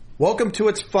Welcome to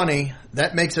It's Funny,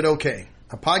 That Makes It Okay,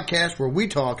 a podcast where we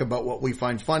talk about what we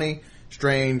find funny,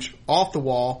 strange, off the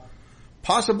wall,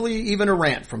 possibly even a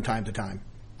rant from time to time.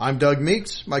 I'm Doug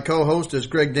Meeks, my co-host is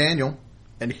Greg Daniel,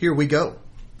 and here we go.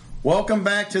 Welcome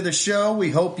back to the show.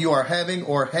 We hope you are having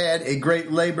or had a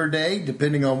great Labor Day,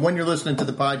 depending on when you're listening to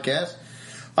the podcast.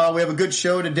 We have a good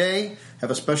show today, have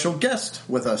a special guest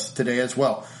with us today as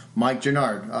well, Mike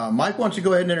Gennard. Mike, why don't you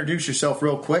go ahead and introduce yourself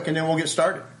real quick, and then we'll get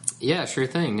started. Yeah, sure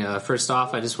thing. First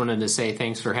off, I just wanted to say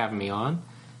thanks for having me on.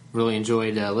 Really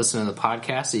enjoyed listening to the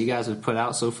podcast that you guys have put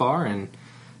out so far, and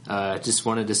just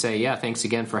wanted to say, thanks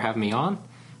again for having me on.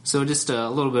 So just a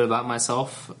little bit about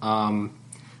myself.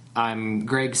 I'm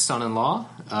Greg's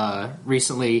son-in-law,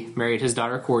 recently married his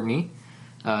daughter, Courtney.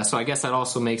 So I guess that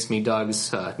also makes me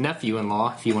Doug's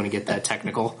nephew-in-law, if you want to get that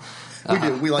technical. We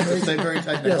do. We like to stay very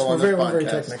technical yes, on this podcast. Very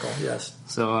technical, yes.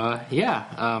 So,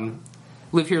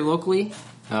 live here locally.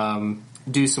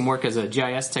 Do some work as a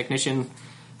GIS technician,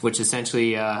 which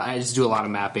essentially I just do a lot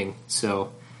of mapping.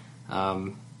 So,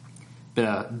 been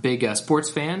a big sports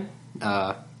fan.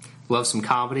 Love some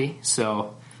comedy.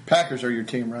 So, Packers are your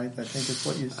team, right? I think is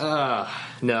what you said.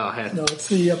 No, it's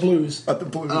the Blues. The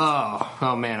Blues.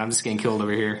 Oh man, I'm just getting killed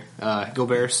over here. Go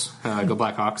Bears. Go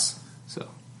Blackhawks. So,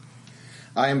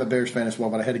 I am a Bears fan as well,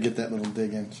 but I had to get that little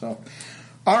dig in. So,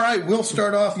 all right, we'll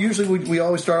start off. Usually we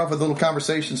always start off with a little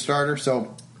conversation starter.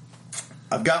 So,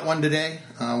 I've got one today.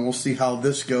 We'll see how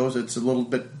this goes. It's a little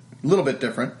bit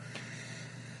different.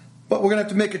 But we're going to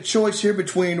have to make a choice here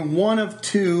between one of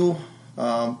two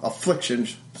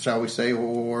afflictions, shall we say,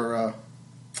 or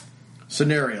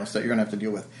scenarios that you're going to have to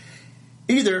deal with.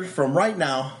 Either from right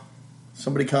now,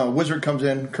 wizard comes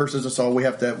in, curses us all. We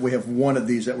have one of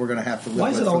these that we're going to have to live with.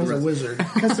 Why is it always a wizard?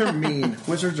 Because they're mean.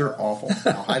 Wizards are awful.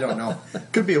 No, I don't know.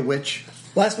 Could be a witch.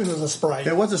 Last week was a sprite.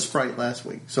 It was a sprite last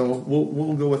week, so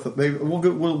we'll go with we'll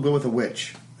go with a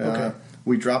witch. Okay.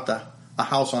 We dropped a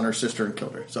house on her sister and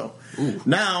killed her. So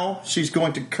now she's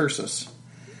going to curse us.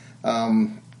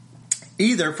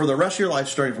 Either for the rest of your life,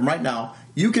 starting from right now,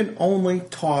 you can only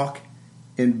talk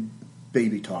in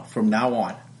baby talk from now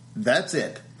on. That's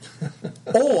it.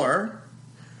 Or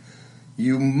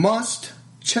you must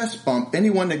chest bump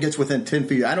anyone that gets within 10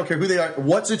 feet. I don't care who they are,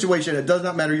 what situation, it does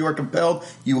not matter. You are compelled.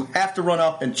 You have to run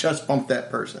up and chest bump that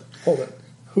person. Hold it.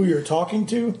 Who you're talking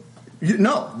to?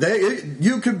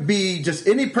 You could be just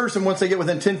any person once they get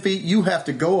within 10 feet. You have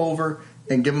to go over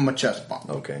and give them a chest bump.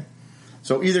 Okay.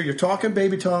 So either you're talking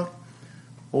baby talk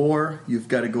or you've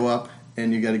got to go up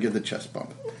and you got to give the chest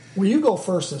bump. Well, you go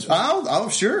first this week. Oh,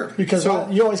 sure. Because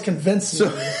you always convince me.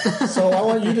 So I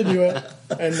want you to do it,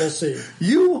 and we'll see.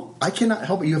 I cannot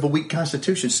help it. You have a weak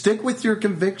constitution. Stick with your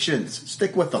convictions.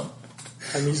 Stick with them.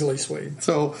 I'm easily swayed.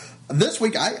 So this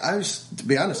week, to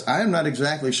be honest, I am not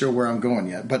exactly sure where I'm going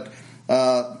yet. But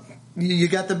you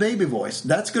got the baby voice.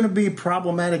 That's going to be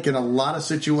problematic in a lot of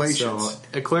situations. So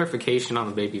a clarification on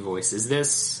the baby voice. Is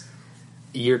this...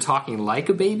 You're talking like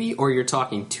a baby, or you're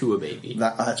talking to a baby?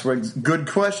 That's a good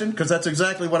question, because that's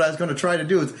exactly what I was going to try to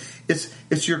do.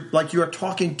 It's you are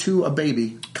talking to a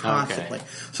baby constantly. Okay.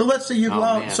 So let's say you go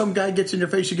out, some guy gets in your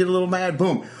face, you get a little mad,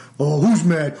 boom. Oh, who's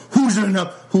mad?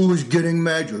 Who's getting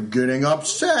mad? You're getting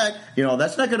upset.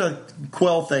 That's not going to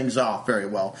quell things off very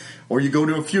well. Or you go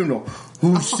to a funeral.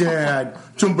 Who's sad?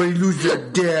 Somebody lose their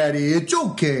daddy. It's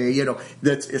okay.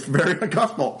 It's very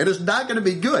uncomfortable. It is not going to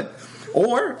be good.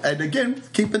 Or, and again,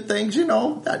 keeping things,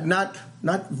 not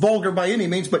vulgar by any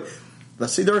means, but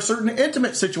let's see, there are certain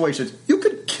intimate situations. You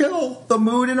could kill the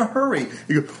mood in a hurry.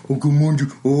 You go, oh, come on,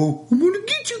 I'm going to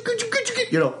get you.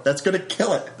 That's going to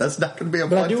kill it. That's not going to be a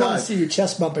fun time. But I do want to see you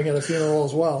chest bumping at a funeral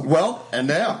as well. Well, and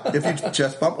now, if you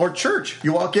chest bump, or church,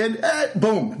 you walk in,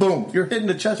 boom, boom, you're hitting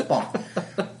the chest bump.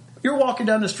 You're walking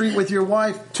down the street with your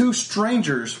wife. Two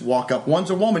strangers walk up.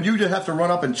 One's a woman. You just have to run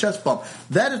up and chest bump.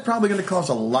 That is probably going to cause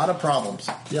a lot of problems.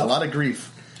 Yep. A lot of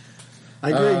grief.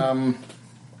 I agree.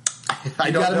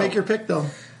 You got to make your pick, though.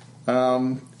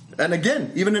 And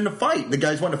again, even in the fight, the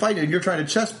guy's wanting to fight you, and you're trying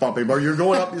to chest bump him, or you're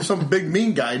going up to some big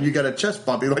mean guy, and you got to chest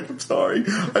bump him. Like, I'm sorry,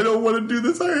 I don't want to do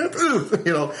this. I have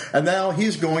to, And now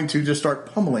he's going to just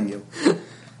start pummeling you.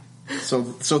 So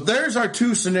there's our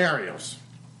two scenarios.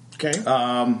 Okay.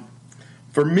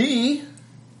 For me,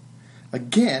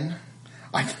 again,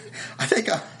 I think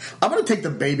I'm going to take the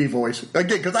baby voice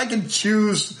again, because I can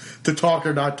choose to talk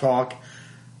or not talk.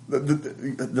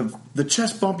 The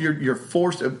chest bump, you're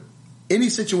forced. Any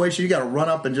situation, you got to run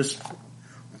up and just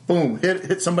boom,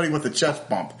 hit somebody with a chest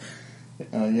bump.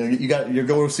 You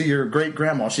go see your great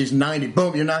grandma. She's 90.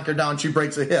 Boom, you knock her down. She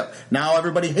breaks a hip. Now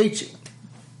everybody hates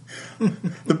you.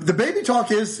 The baby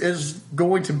talk is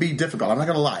going to be difficult. I'm not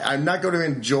going to lie. I'm not going to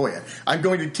enjoy it. I'm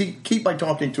going to keep my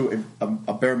talking to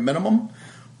a bare minimum.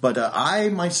 But I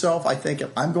think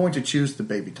I'm going to choose the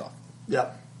baby talk.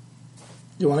 Yep.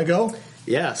 You want to go?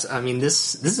 Yes. I mean,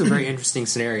 this is a very interesting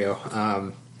scenario.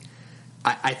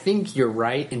 I think you're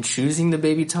right in choosing the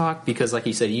baby talk because, like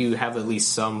you said, you have at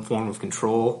least some form of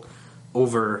control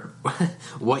over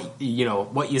what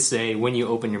you say when you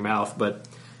open your mouth. But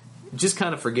just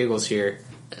kind of for giggles here,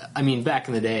 I mean, back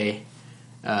in the day,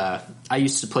 I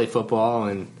used to play football,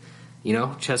 and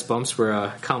chest bumps were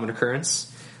a common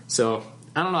occurrence. So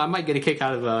I don't know. I might get a kick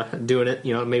out of doing it.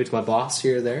 Maybe to my boss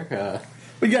here or there.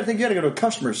 But you got to go to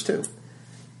customers too.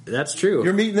 That's true.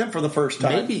 You're meeting them for the first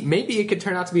time. Maybe it could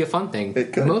turn out to be a fun thing.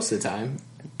 It could. Most of the time.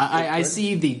 I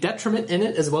see the detriment in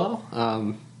it as well.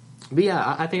 But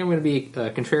yeah, I think I'm going to be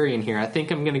contrarian here. I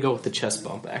think I'm going to go with the chest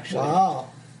bump, actually. Wow.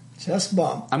 Chest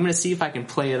bump. I'm going to see if I can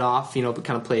play it off, but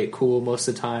kind of play it cool most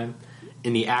of the time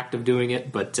in the act of doing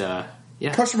it. But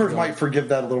yeah. Customers might forgive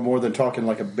that a little more than talking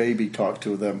like a baby talk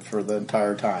to them for the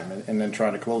entire time and then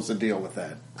trying to close the deal with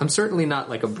that. I'm certainly not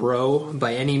like a bro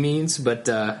by any means, but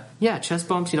yeah, chest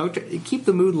bumps, keep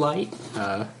the mood light.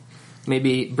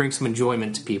 Maybe bring some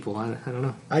enjoyment to people. I don't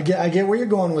know. I get where you're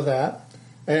going with that.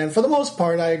 And for the most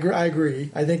part, I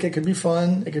agree. I think it could be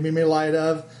fun. It could be made light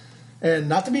of. And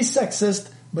not to be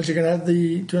sexist, but you're going to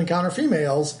have to encounter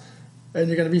females, and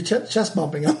you're going to be chest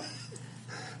bumping them.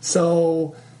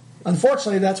 So,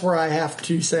 unfortunately, that's where I have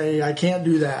to say I can't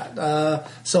do that.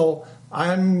 So,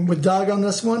 I'm with Doug on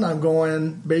this one. I'm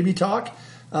going baby talk.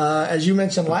 As you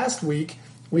mentioned last week,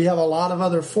 we have a lot of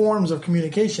other forms of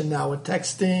communication now with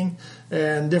texting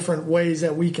and different ways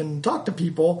that we can talk to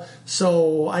people.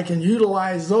 So I can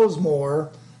utilize those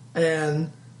more and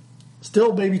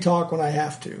still baby talk when I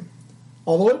have to.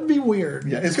 Although it would be weird.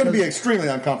 Yeah, it's going to be extremely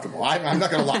uncomfortable. I'm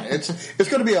not going to lie. It's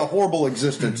going to be a horrible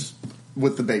existence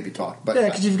with the baby talk. But yeah,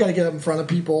 because you've got to get up in front of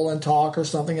people and talk or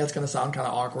something. That's going to sound kind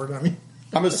of awkward. I mean,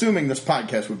 I'm assuming this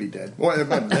podcast would be dead. Well,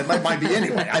 it might be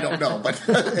anyway. I don't know. But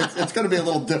it's going to be a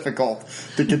little difficult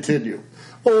to continue.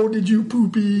 Oh, did you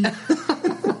poopy?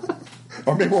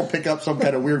 Or maybe we'll pick up some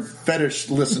kind of weird fetish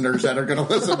listeners that are going to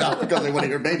listen now because they want to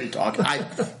hear baby talk.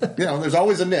 There's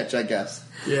always a niche, I guess.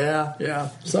 Yeah.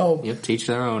 So, yep, teach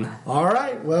their own. All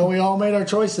right. Well, we all made our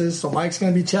choices. So Mike's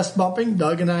going to be chest bumping.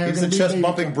 Doug and I are going to be He's a chest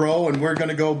bumping bro, and we're going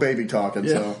to go baby talking.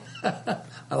 Yeah. So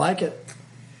I like it.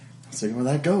 Let's see where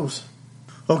that goes.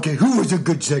 Okay, who was a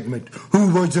good segment?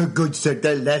 Who was a good segment?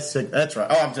 That last segment. That's right.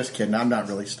 Oh, I'm just kidding. I'm not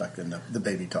really stuck in the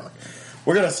baby talk.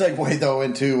 We're going to segue, though,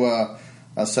 into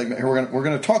a segment here. We're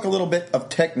going to talk a little bit of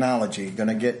technology. Going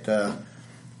to get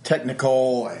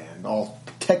technical and all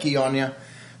techie on you.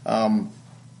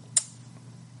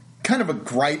 Kind of a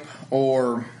gripe,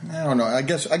 or I don't know. I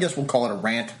guess we'll call it a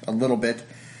rant a little bit.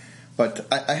 But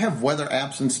I have weather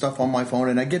apps and stuff on my phone,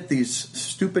 and I get these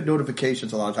stupid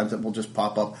notifications a lot of times that will just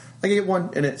pop up. I get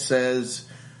one, and it says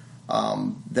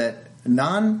that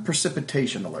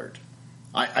non-precipitation alert.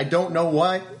 I don't know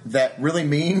what that really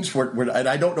means, and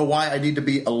I don't know why I need to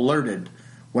be alerted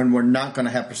when we're not going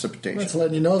to have precipitation. That's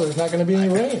letting you know there's not going to be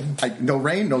any rain. No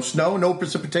rain, no snow, no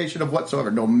precipitation of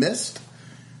whatsoever, no mist.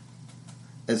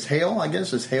 Is hail, I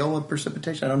guess, is hail of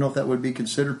precipitation? I don't know if that would be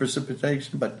considered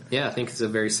precipitation, but... Yeah, I think it's a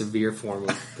very severe form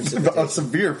of precipitation. A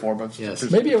severe form of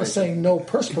precipitation. Maybe it was saying no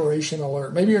perspiration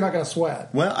alert. Maybe you're not going to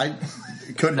sweat. Well,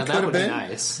 could have been.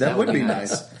 Nice. That would be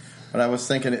nice. But I was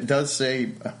thinking it does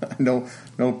say no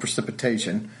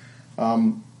precipitation.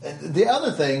 The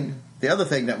other thing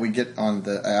that we get on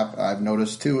the app, I've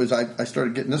noticed too, is I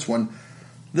started getting this one.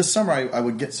 This summer, I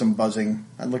would get some buzzing.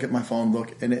 I'd look at my phone,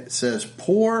 and it says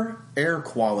poor air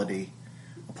quality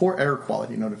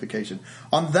notification.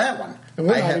 On that one, and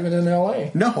we're not even in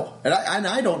LA. No, and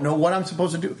I don't know what I'm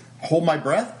supposed to do. Hold my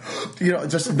breath,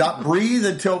 just not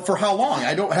breathe for how long?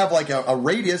 I don't have like a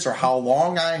radius or how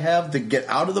long I have to get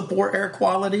out of the poor air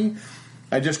quality.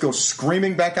 I just go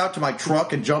screaming back out to my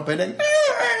truck and jump in and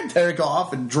take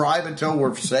off and drive until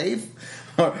we're safe.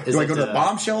 Do I go to the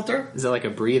bomb shelter? Is it like a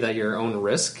breathe at your own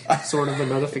risk sort of a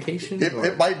notification?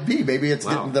 It might be. Maybe it's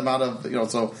getting them out of,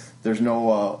 so there's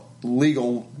no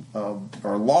legal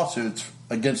or lawsuits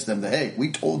against them that, hey,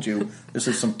 we told you this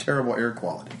is some terrible air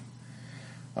quality.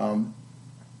 Kind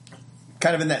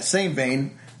of in that same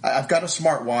vein, I've got a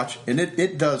smartwatch, and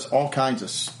it does all kinds of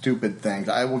stupid things.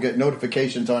 I will get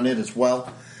notifications on it as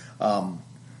well.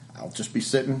 I'll just be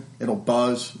sitting. It'll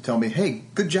buzz, tell me, hey,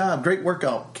 good job, great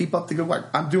workout, keep up the good work.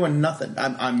 I'm doing nothing.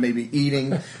 I'm maybe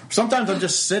eating. Sometimes I'm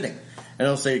just sitting, and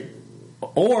it'll say,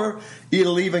 or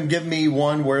it'll even give me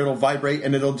one where it'll vibrate,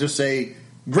 and it'll just say,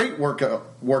 great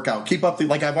workout, keep up the,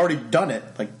 like I've already done it,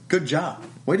 like Good job.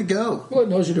 Way to go. Well, it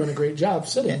knows you're doing a great job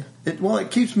sitting.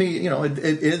 It keeps me, it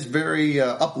is very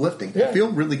uplifting. I feel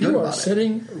really good about it. You are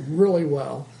sitting really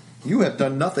well. You have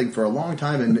done nothing for a long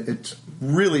time, and it's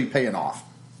really paying off.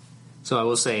 So I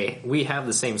will say, we have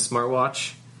the same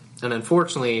smartwatch, and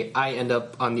unfortunately, I end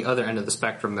up on the other end of the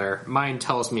spectrum there. Mine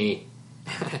tells me,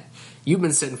 you've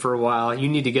been sitting for a while, you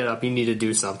need to get up, you need to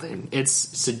do something. It's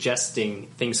suggesting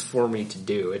things for me to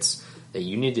do. It's that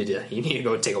you need to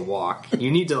go take a walk.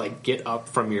 You need to get up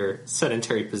from your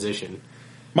sedentary position.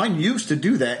 Mine used to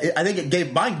do that. I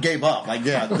think mine gave up.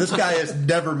 This guy is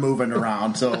never moving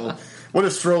around, so we'll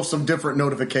just throw some different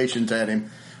notifications at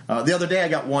him. The other day I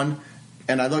got one,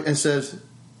 and I look and it says,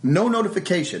 no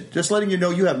notification. Just letting you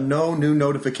know you have no new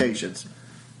notifications.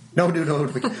 No new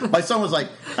notification. My son was like,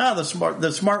 the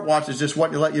smartwatch is just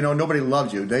what you let you know nobody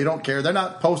loves you. They don't care. They're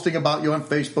not posting about you on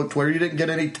Facebook, Twitter. You didn't get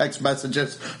any text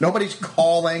messages. Nobody's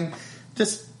calling.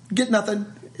 Just get nothing.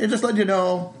 It just let you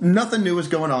know nothing new is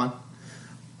going on.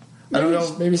 I don't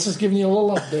know. Maybe it's just giving you a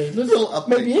little update.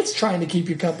 Maybe it's trying to keep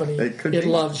you company. It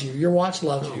loves you. Your watch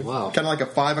loves you. Wow. Kind of like a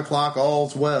 5 o'clock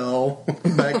all's well.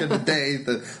 Back in the day,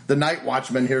 the night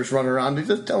watchman here's running around. He's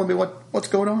just telling me what's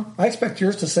going on. I expect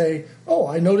yours to say, "Oh,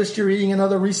 I noticed you're eating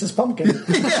another Reese's pumpkin."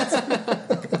 Yes.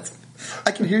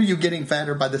 I can hear you getting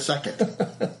fatter by the second.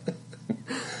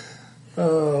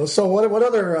 So what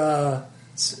other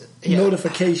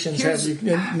notifications have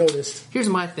you noticed? Here's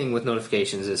my thing with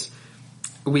notifications is,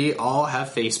 we all have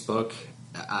Facebook.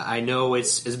 I know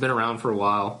it's been around for a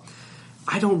while.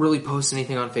 I don't really post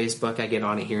anything on Facebook. I get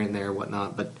on it here and there,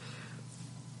 whatnot. But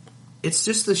it's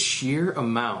just the sheer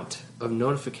amount of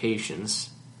notifications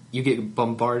you get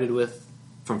bombarded with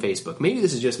from Facebook. Maybe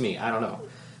this is just me. I don't know.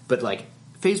 But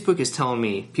Facebook is telling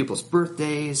me people's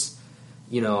birthdays,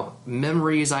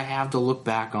 memories I have to look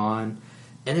back on.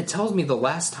 And it tells me the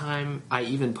last time I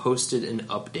even posted an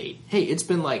update. Hey, it's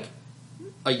been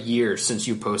a year since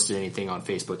you posted anything on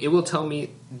Facebook. It will tell me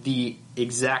the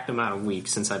exact amount of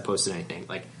weeks since I posted anything.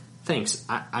 Thanks,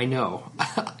 I know.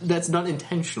 That's not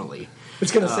intentionally.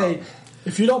 It's going to say,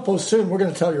 if you don't post soon, we're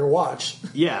going to tell your watch.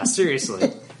 Yeah,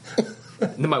 seriously.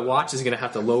 Then my watch is going to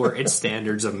have to lower its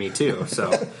standards of me too.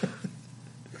 So,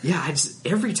 yeah,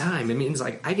 every time. It means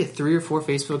I get 3 or 4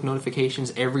 Facebook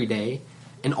notifications every day.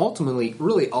 And ultimately,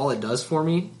 really all it does for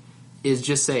me is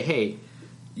just say, hey,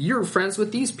 you're friends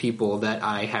with these people that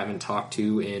I haven't talked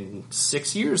to in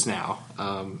 6 years now.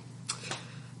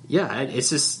 It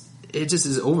just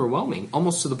is overwhelming,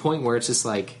 almost to the point where it's just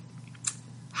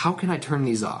how can I turn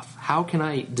these off? How can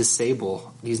I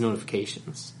disable these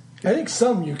notifications? I think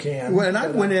some you can. When I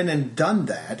went in and done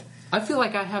that, I feel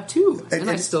like I have too, and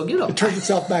I still get them. It turns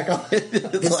itself back on. You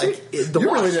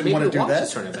really didn't want to do that.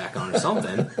 Turn it back on or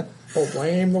something. Oh,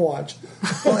 blame the watch.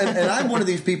 Well, and I'm one of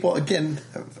these people, again,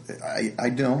 I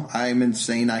know I'm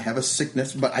insane. I have a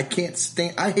sickness, but I can't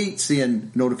stand, I hate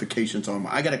seeing notifications on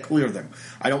them. I got to clear them.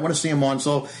 I don't want to see them on.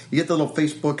 So you get the little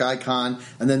Facebook icon,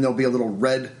 and then there'll be a little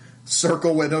red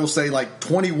circle where it'll say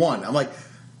 21. I'm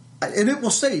and it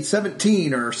will say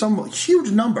 17 or some huge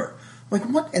number.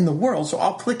 What in the world? So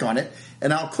I'll click on it,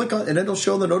 and and it'll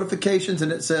show the notifications,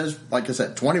 and it says, like I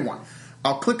said, 21.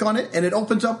 I'll click on it, and it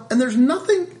opens up, and there's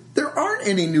nothing. There aren't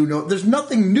any new there's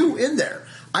nothing new in there.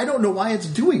 I don't know why it's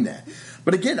doing that.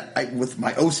 But again, with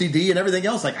my OCD and everything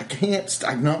else, I can't.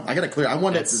 I got to clear. I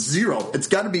want it to 0. It's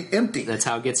got to be empty. That's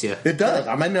how it gets you. It does.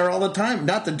 I'm in there all the time,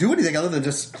 not to do anything other than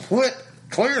just quit.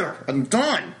 Clear. I'm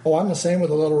done. Oh, I'm the same with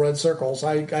the little red circles.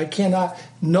 I cannot.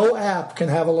 No app can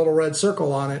have a little red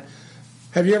circle on it.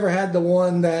 Have you ever had the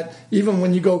one that even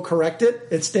when you go correct it,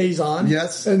 it stays on?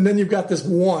 Yes. And then you've got this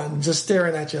one just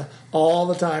staring at you all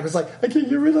the time. It's I can't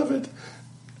get rid of it.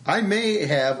 I may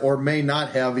have or may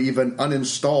not have even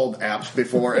uninstalled apps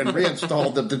before and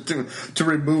reinstalled them to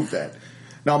remove that.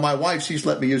 Now, my wife, she's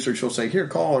let me use her. She'll say, here,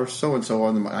 call her so-and-so.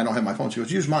 I don't have my phone. She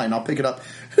goes, use mine. I'll pick it up.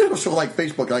 It'll show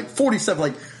Facebook,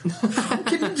 47. How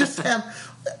can you just have...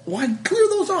 Why clear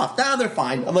those off? Nah, they're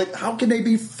fine. I'm how can they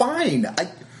be fine?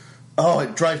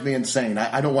 It drives me insane.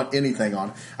 I don't want anything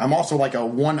on. I'm also a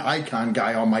one icon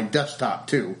guy on my desktop,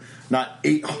 too. Not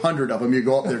 800 of them. You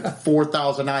go up there,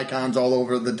 4,000 icons all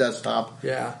over the desktop.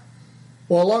 Yeah.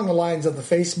 Well, along the lines of the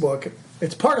Facebook,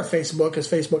 it's part of Facebook is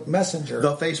Facebook Messenger.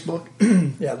 The Facebook?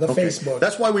 Yeah, the Facebook.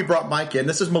 That's why we brought Mike in.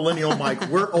 This is Millennial Mike.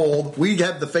 We're old. We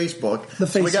have the Facebook.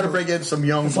 So we got to bring in some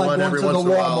young blood every once in a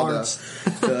while.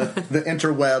 The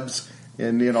interwebs.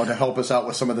 And, to help us out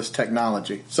with some of this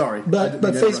technology. Sorry. But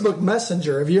Facebook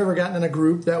Messenger, have you ever gotten in a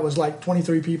group that was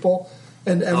 23 people?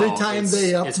 And every time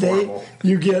they update,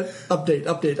 you get update.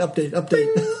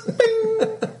 Bing,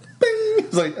 bing, bing.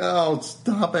 It's like, oh,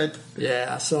 stop it.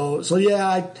 Yeah. So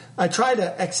yeah, I try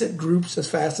to exit groups as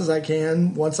fast as I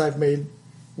can once I've made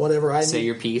whatever I say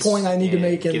your piece, point I need to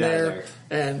make in there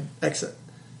and exit.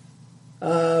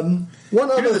 One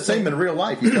other do the same in real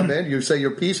life. You come in, you say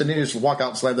your piece, and then you just walk out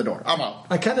and slam the door. I'm out.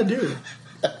 I kind of do.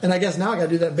 And I guess now I got to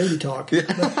do that baby talk.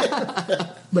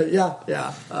 But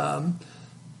yeah.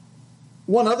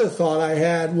 One other thought I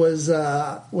had was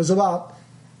about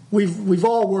we've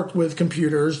all worked with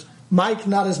computers. Mike,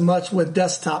 not as much with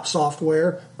desktop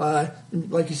software.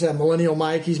 Like you said, Millennial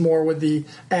Mike, he's more with the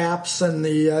apps and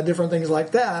the different things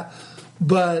like that.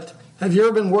 But have you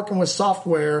ever been working with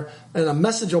software and a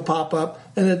message will pop up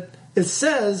and it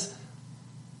says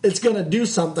it's going to do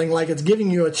something, like it's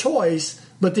giving you a choice,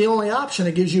 but the only option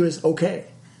it gives you is okay.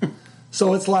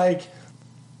 So it's like,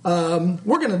 we're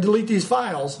going to delete these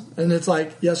files. And it's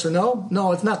like, yes or no?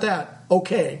 No, it's not that.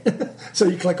 Okay. So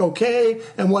you click okay,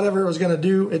 and whatever it was going to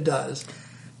do, it does.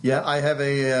 Yeah, I have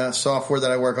a software that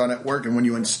I work on at work, and when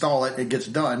you install it, it gets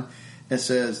done. It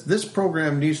says, this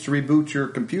program needs to reboot your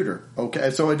computer.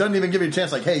 Okay, so it doesn't even give you a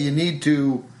chance like, hey,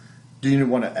 do you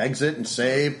want to exit and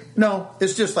save? No,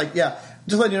 it's just like, yeah,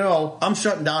 just letting you know, I'm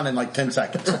shutting down in like 10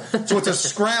 seconds. So it's a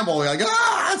scramble. You're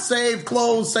like, save,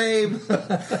 close, save.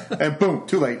 And boom,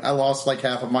 too late. I lost like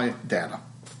half of my data.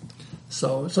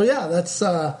 So yeah, that's,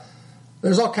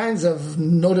 there's all kinds of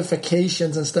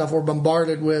notifications and stuff we're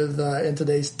bombarded with in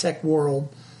today's tech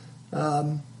world.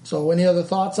 So any other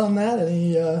thoughts on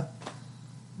that?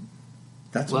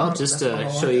 Just to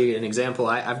show you an example,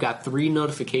 I've got 3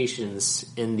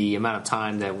 notifications in the amount of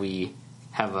time that we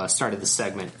have started the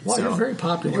segment. Well, you're very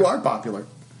popular. You are popular.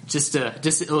 Just to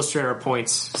illustrate our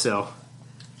points. So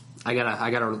I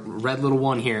got a red little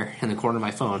one here in the corner of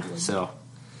my phone. So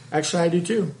actually, I do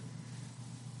too.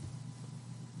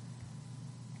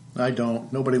 I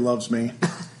don't. Nobody loves me.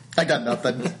 I got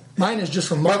nothing. Mine is just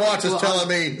from my watch is telling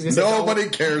me nobody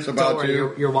cares about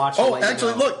you. Your watch. Oh,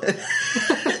 actually, look.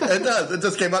 It does. It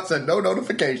just came up and said no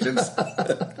notifications.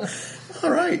 All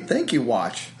right. Thank you,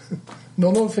 watch.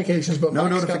 No notifications, but no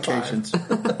Mike's notifications.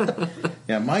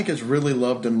 Yeah, Mike is really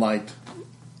loved and liked.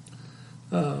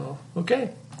 Oh,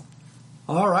 okay.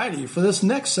 All righty. For this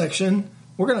next section,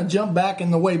 we're going to jump back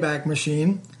in the Wayback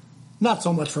Machine. Not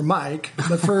so much for Mike,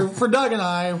 but for Doug and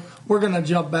I, we're going to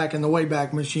jump back in the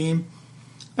Wayback Machine.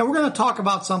 And we're going to talk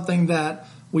about something that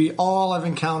we all have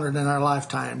encountered in our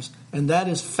lifetimes, and that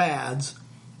is fads.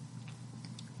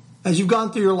 As you've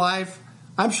gone through your life,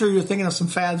 I'm sure you're thinking of some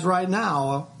fads right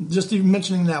now. Just even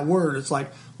mentioning that word, it's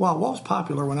like, wow, what was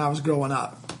popular when I was growing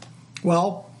up?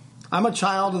 Well, I'm a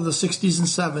child of the 60s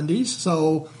and 70s,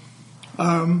 so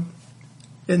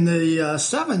in the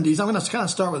 70s, I'm going to kind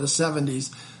of start with the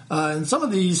 70s. And some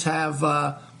of these have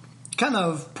kind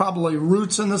of probably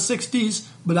roots in the 60s,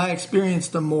 but I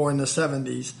experienced them more in the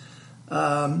 70s.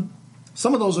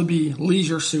 Some of those would be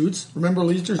leisure suits. Remember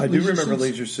leisure suits? I do remember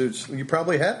leisure suits. You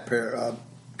probably had a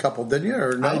couple, didn't you?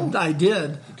 Or no? I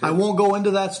did. I won't go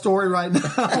into that story right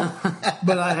now,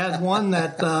 but I had one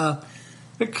that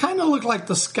it kind of looked like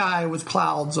the sky with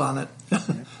clouds on it.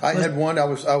 I had one. I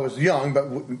was young,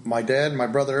 but my dad, my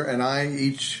brother, and I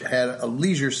each had a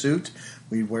leisure suit.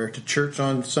 We'd wear it to church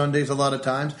on Sundays a lot of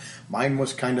times. Mine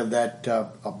was kind of that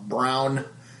a brown,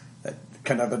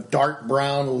 kind of a dark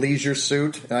brown leisure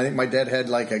suit. And I think my dad had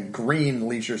like a green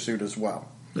leisure suit as well.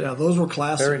 Yeah, those were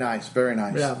classic. Very nice, very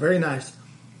nice. Yeah, very nice.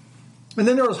 And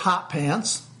then there was hot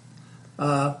pants,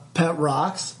 pet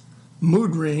rocks,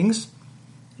 mood rings,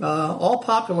 all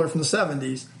popular from the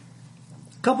 70s.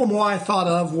 A couple more I thought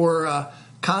of were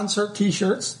concert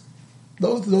T-shirts.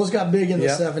 Those got big in the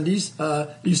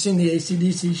 70s. You've seen the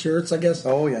AC/DC shirts, I guess.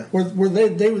 Oh, yeah. Where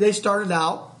they started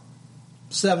out,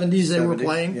 70s they were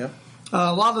playing. Yeah.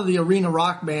 A lot of the arena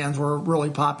rock bands were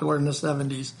really popular in the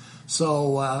 70s.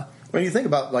 So when you think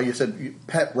about, like you said,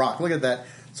 pet rock, look at that.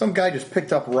 Some guy just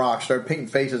picked up rocks, started painting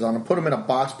faces on them, put them in a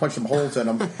box, punched some holes in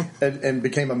them, and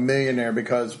became a millionaire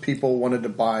because people wanted to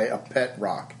buy a pet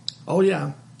rock. Oh,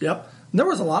 yeah. Yep. And there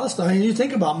was a lot of stuff. I mean, you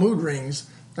think about mood rings.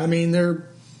 I mean, they're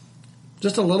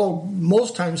just a little,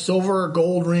 most times, silver or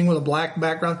gold ring with a black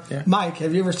background. Yeah. Mike,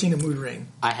 have you ever seen a mood ring?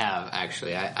 I have,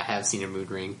 actually. I have seen a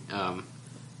mood ring.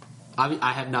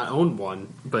 I have not owned one,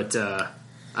 but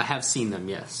I have seen them,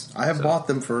 yes. I have bought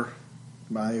them for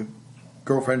my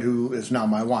girlfriend who is now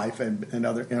my wife and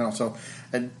other, so,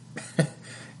 and,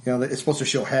 it's supposed to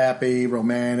show happy,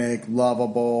 romantic,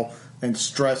 lovable, and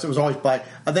stressed. It was always black.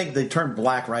 I think they turned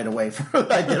black right away.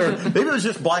 Maybe it was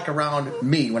just black around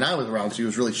me. When I was around, she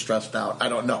was really stressed out. I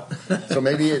don't know. So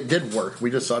maybe it did work. We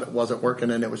just thought it wasn't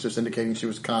working, and it was just indicating she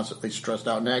was constantly stressed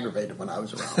out and aggravated when I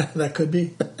was around. That could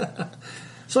be.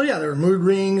 So yeah, there were mood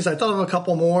rings. I thought of a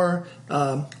couple more.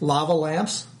 Lava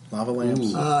lamps. Lava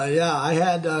lamps. Yeah, I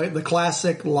had the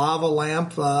classic lava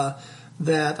lamp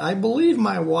that I believe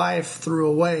my wife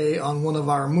threw away on one of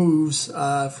our moves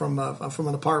from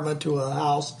an apartment to a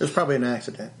house. It was probably an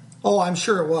accident. Oh, I'm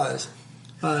sure it was.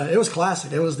 It was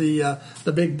classic. It was the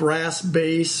big brass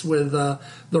base with the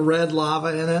red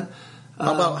lava in it.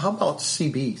 How about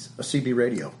CBs? A CB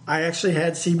radio. I actually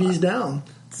had CBs down.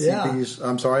 CBs. Yeah.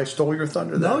 I'm sorry, I stole your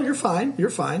thunder there. No, you're fine. You're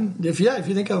fine. If you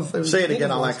think of say it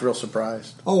again, I'll act real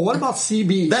surprised. Oh, what about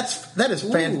CBs? That is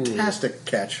fantastic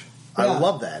catch. I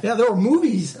love that. Yeah, there were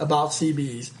movies about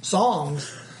CBs,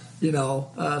 songs.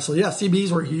 So yeah,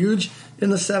 CBs were huge in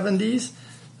the 70s.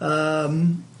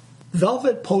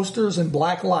 Velvet posters and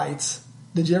black lights.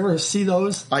 Did you ever see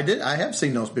those? I did. I have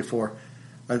seen those before.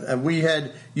 We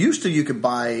had you could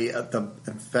buy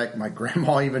in fact, my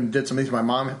grandma even did some of these. My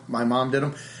mom did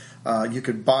them. You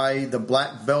could buy the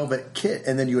black velvet kit,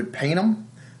 and then you would paint them.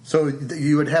 So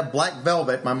you would have black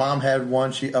velvet. My mom had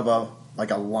one of a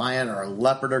lion or a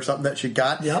leopard or something that she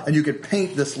got, and you could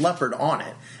paint this leopard on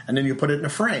it, and then you put it in a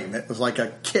frame. It was like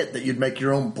a kit that you'd make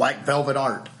your own black velvet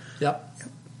art. Yep.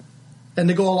 And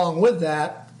to go along with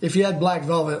that, if you had black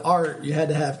velvet art, you had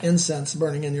to have incense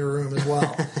burning in your room as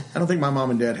well. I don't think my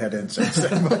mom and dad had incense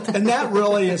then. And that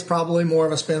really is probably more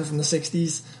of a spin from the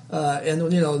 60s. And,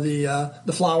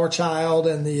 the flower child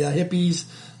and the hippies,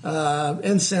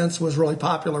 incense was really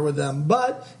popular with them.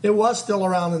 But it was still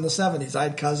around in the 70s. I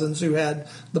had cousins who had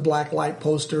the black light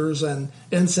posters and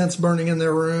incense burning in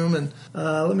their room. And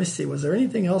let me see, was there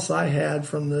anything else I had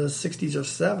from the 60s or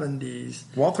 70s?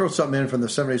 Well, I'll throw something in from the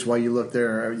 70s while you look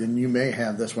there, and you may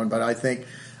have this one, but I think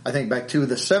back to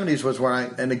the 70s was where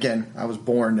and again, I was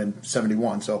born in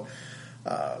 71, so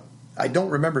I don't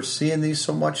remember seeing these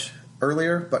so much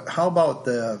earlier, but how about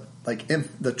the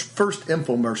first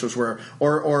infomercials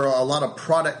or a lot of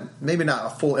product, maybe not a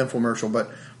full infomercial,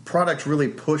 but products really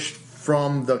pushed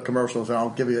from the commercials. And I'll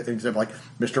give you an example, like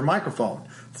Mr. Microphone,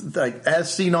 like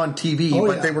as seen on TV,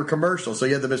 but they were commercials. So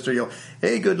you had the Mr.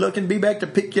 Hey, good looking, be back to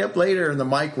pick you up later. And the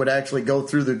mic would actually go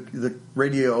through the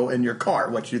radio in your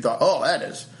car, which you thought,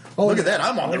 look at that,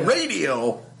 I'm on the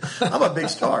radio. I'm a big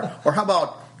star. Or how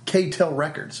about K-Tel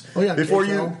Records? Oh, yeah,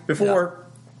 Before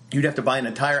you'd have to buy an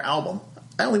entire album.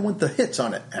 I only want the hits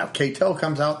on it. Now, K-Tel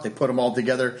comes out, they put them all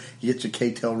together. You get your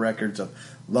K-Tel records of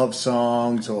love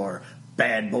songs or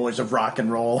Bad Boys of Rock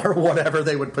and Roll or whatever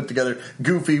they would put together.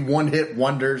 Goofy one-hit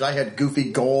wonders. I had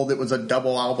Goofy Gold. It was a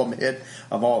double album hit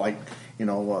of all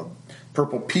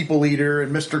Purple People Eater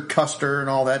and Mr. Custer and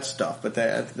all that stuff. But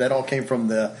that all came from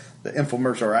the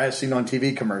infomercial or I had seen on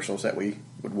TV commercials that we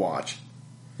would watch.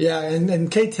 Yeah,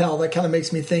 and K-Tel, that kind of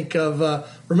makes me think of,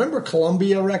 remember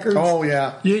Columbia Records? Oh,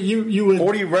 yeah. You would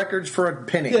 40 records for a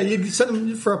penny. Yeah, you send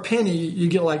them for a penny, you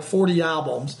get like 40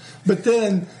 albums. But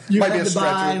then you had to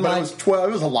buy but it was 12.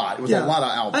 It was a lot. It was a lot of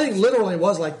albums. I think literally it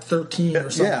was like 13 or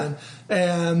something. Yeah.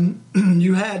 And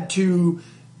you had to,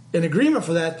 in agreement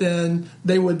for that, then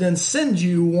they would then send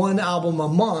you one album a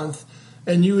month,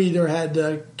 and you either had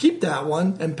to keep that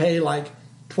one and pay like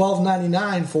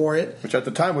 $12.99 for it, which at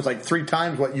the time was like 3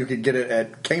 times what you could get it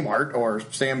at Kmart or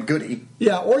Sam Goody.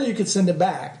 Yeah, or you could send it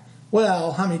back.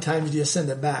 Well, how many times do you send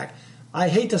it back? I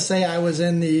hate to say I was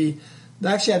in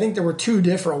actually I think there were 2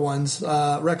 different ones,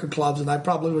 record clubs, and I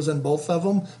probably was in both of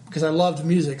them because I loved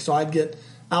music. So I'd get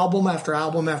album after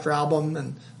album after album,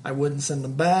 and I wouldn't send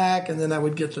them back, and then I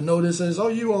would get the notices,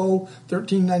 you owe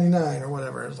 $13.99 or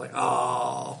whatever. It was like,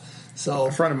 oh. So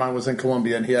a friend of mine was in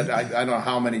Columbia, and he had I don't know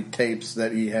how many tapes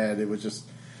that he had. It was just,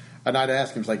 and I'd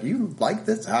ask him, like, you like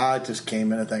this? It just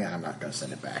came in a thing. I'm not going to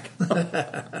send it back.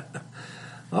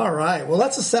 All right. Well,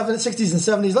 that's the 60s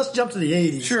and 70s. Let's jump to the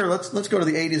 80s. Sure. Let's go to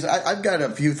the 80s. I've got a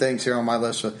few things here on my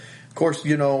list. Of course,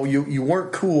 you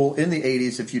weren't cool in the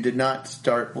 80s if you did not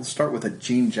start. We'll start with a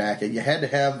jean jacket. You had to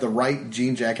have the right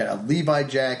jean jacket, a Levi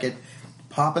jacket,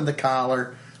 popping the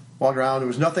collar, walk around. There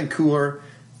was nothing cooler.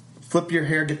 Flip your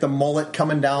hair, get the mullet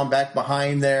coming down back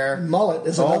behind there. Mullet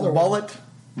is another one.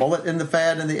 Mullet in the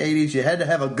fad in the 80s. You had to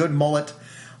have a good mullet.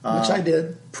 Which I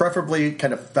did. Preferably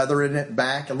kind of feathering it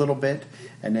back a little bit.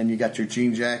 And then you got your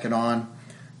jean jacket on.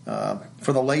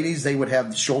 For the ladies, they would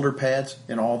have shoulder pads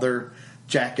in all their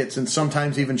jackets and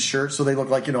sometimes even shirts, so they look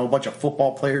like a bunch of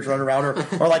football players running around,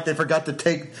 or like they forgot to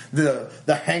take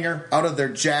the hanger out of their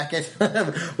jacket.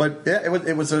 But yeah,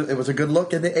 it was a good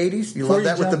look in the 80s. You love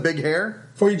that with the big hair.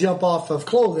 Before you jump off of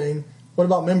clothing, what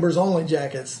about members only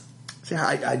jackets? See,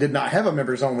 I did not have a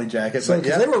members only jacket, but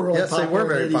yeah, they were really popular. They were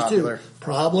very in the 80s popular. Too.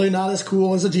 Probably not as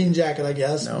cool as a jean jacket, I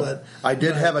guess. No. But I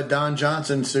did have a Don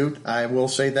Johnson suit. I will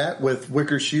say that, with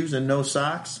wicker shoes and no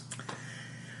socks.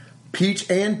 peach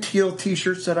and teal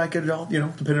T-shirts that I could,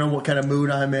 depending on what kind of mood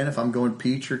I'm in, if I'm going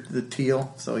peach or the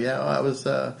teal. So yeah, I was.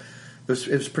 It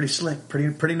was pretty slick,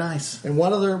 pretty nice. And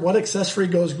what accessory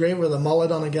goes great with a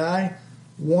mullet on a guy?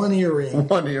 One earring.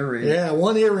 One earring. Yeah,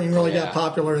 one earring really got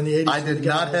popular in the 80s. I did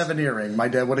not have an earring. My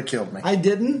dad would have killed me. I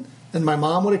didn't, and my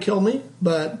mom would have killed me,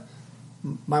 but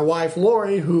my wife,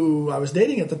 Lori, who I was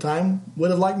dating at the time,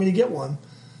 would have liked me to get one.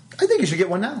 I think you should get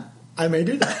one now. I may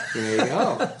do that. There you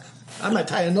go. I might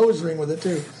tie a nose ring with it,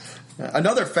 too.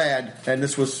 Another fad, and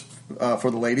this was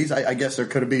for the ladies. I guess there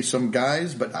could be some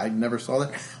guys, but I never saw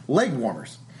that. Leg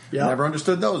warmers. Yeah. Never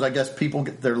understood those. I guess people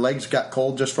their legs got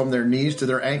cold just from their knees to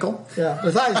their ankle. Yeah,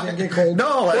 their thighs didn't get cold.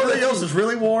 No, everything else is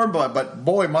really warm, but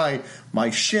boy, my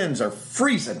shins are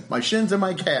freezing. My shins and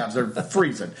my calves are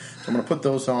freezing. So I'm going to put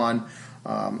those on.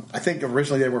 I think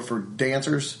originally they were for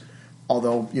dancers,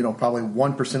 although probably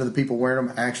 1% of the people wearing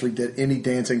them actually did any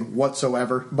dancing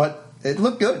whatsoever. But it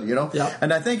looked good, Yeah.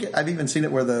 And I think I've even seen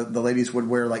it where the ladies would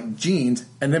wear like jeans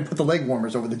and then put the leg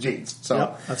warmers over the jeans. So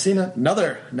yep, I've seen it.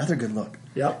 Another good look.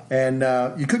 Yep. And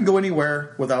you couldn't go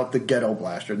anywhere without the ghetto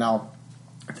blaster. Now,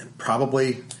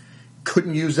 probably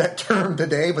couldn't use that term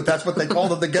today, but that's what they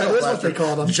called them, the ghetto blaster. That's what they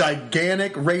called them.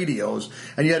 Gigantic radios.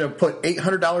 And you had to put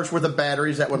 $800 worth of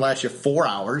batteries that would last you 4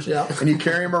 hours. Yeah. And you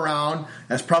carry them around.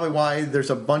 That's probably why there's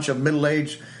a bunch of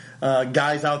middle-aged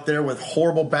guys out there with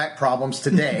horrible back problems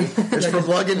today. It's from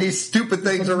lugging these stupid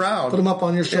things around. Put them up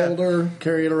on your shoulder,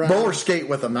 carry it around. Roller skate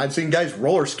with them. I've seen guys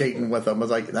roller skating with them. I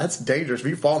was like, that's dangerous. If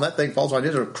you fall and that thing falls on you,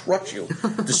 it'll crush you,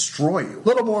 destroy you. A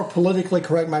little more politically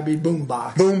correct might be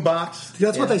boombox. Boombox.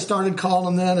 That's what they started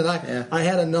calling them then, and I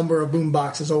had a number of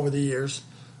boomboxes over the years.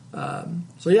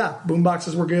 So yeah,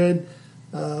 boomboxes were good.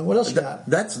 What else you got?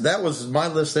 That was my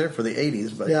list there for the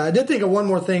 80s. But yeah, I did think of one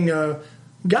more thing.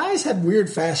 Guys had weird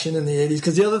fashion in the 80s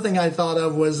because the other thing I thought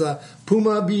of was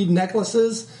Puma bead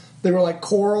necklaces. They were like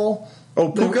coral.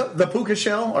 Oh, puka, the puka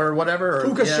shell or whatever.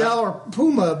 Puka shell or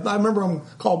Puma. I remember them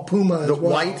called Puma as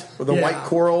well. The white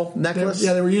coral necklace.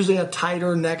 They were usually a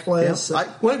tighter necklace. Yeah,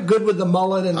 went good with the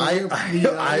mullet and I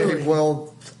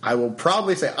will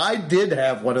probably say I did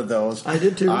have one of those. I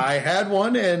did too. I had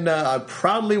one and I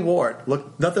proudly wore it.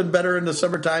 Look, nothing better in the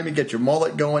summertime. You get your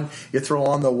mullet going. You throw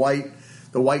on the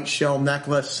white shell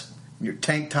necklace, your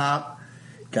tank top,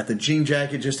 got the jean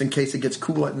jacket just in case it gets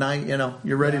cool at night.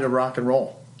 You're ready to rock and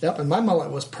roll. Yep, and my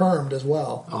mullet was permed as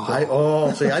well.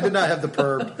 See, I did not have the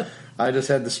permed. I just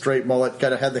had the straight mullet. Got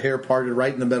to have the hair parted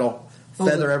right in the middle,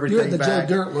 feather everything back. You had the back.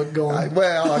 Joe Dirt look going. I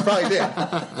probably did.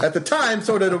 At the time,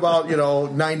 so did about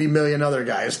 90 million other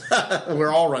guys.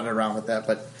 We're all running around with that,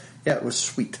 but yeah, it was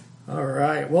sweet. All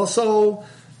right. Well, so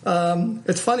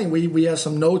it's funny. We have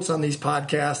some notes on these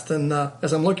podcasts, and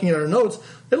as I'm looking at our notes,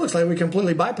 it looks like we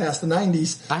completely bypassed the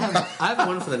 90s. I have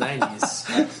one for the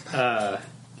 90s.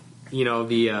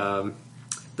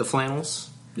 The flannels.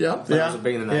 Yep. Flannels were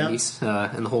big in the 90s,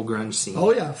 and the whole grunge scene.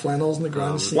 Oh, yeah, flannels and the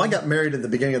grunge scene. Well, I got married at the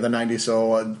beginning of the 90s,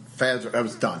 so fads, I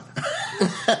was done.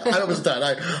 I was done.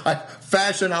 I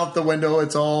fashion out the window.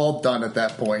 It's all done at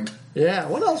that point. Yeah.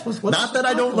 What else was... Not that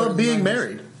I don't love being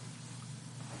married.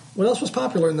 What else was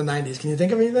popular in the 90s? Can you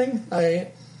think of anything?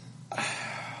 I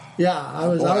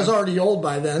was already old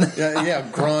by then. yeah,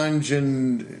 grunge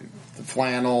and the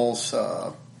flannels,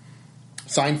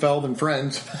 Seinfeld and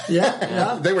Friends.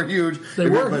 Yeah. They were huge. They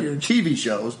were huge. TV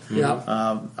shows. Yeah.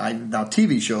 Now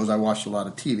TV shows, I watched a lot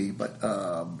of TV, but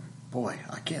boy,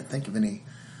 I can't think of any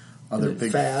other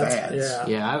big fads.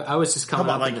 Yeah, I was just coming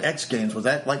up. How about like X Games? Was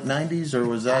that like 90s or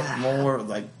was that more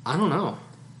like... I don't know.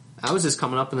 I was just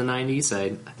coming up in the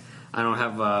 90s. I don't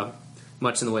have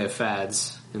much in the way of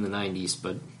fads in the 90s,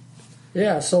 but...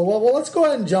 Yeah, so well, let's go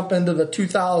ahead and jump into the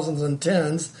 2000s and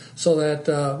 10s so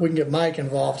that we can get Mike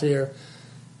involved here.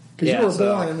 Because you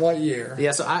were born in what year?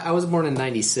 Yeah, so I was born in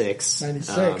 96.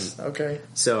 96, okay.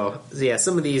 So, yeah,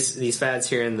 some of these fads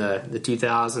here in the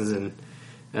 2000s and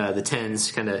the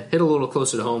 10s kind of hit a little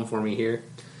closer to home for me here.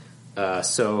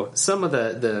 So some of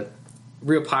the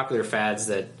real popular fads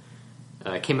that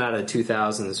came out of the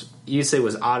 2000s, you'd say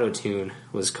was auto-tune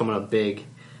was coming up big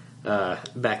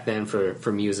back then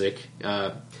for music.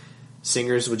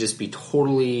 Singers would just be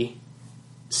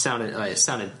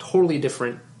sounded totally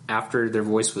different after their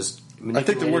voice was manipulated. I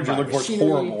think the word you look for is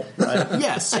horrible. Right?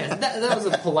 Yes, that was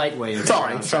a polite way of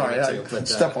Sorry, but,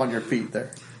 step on your feet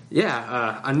there.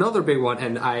 Yeah, another big one,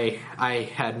 and I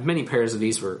had many pairs of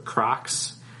these, were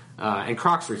Crocs. And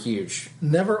Crocs were huge.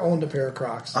 Never owned a pair of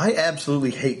Crocs. I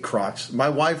absolutely hate Crocs. My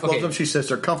wife loves them. She says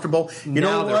they're comfortable. You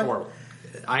know what? They're horrible.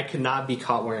 I could not be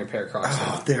caught wearing a pair of Crocs.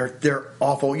 Oh, they're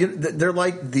awful. They're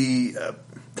like the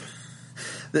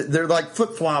They're like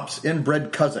flip-flops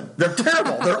inbred cousin. They're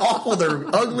terrible. They're awful. They're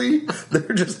ugly.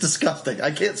 They're just disgusting.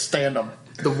 I can't stand them.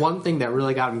 The one thing that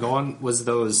really got them going was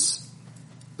those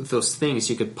things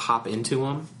you could pop into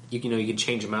them. You could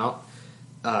change them out.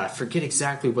 I forget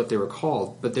exactly what they were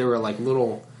called, but they were like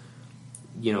little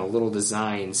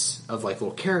designs of like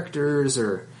little characters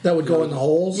or that would go in the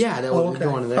holes. Yeah, that would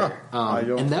go into there.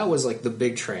 And that was like the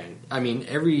big trend. I mean,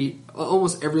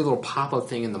 almost every little pop-up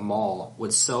thing in the mall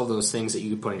would sell those things that you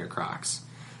could put in your Crocs.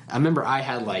 I remember I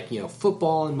had like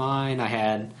football in mine. I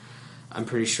had, I'm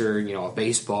pretty sure a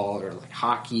baseball or like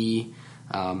hockey.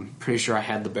 Pretty sure I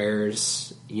had the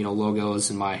Bears logos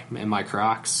in my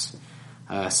Crocs.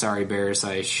 Sorry, Bears,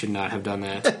 I should not have done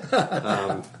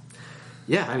that.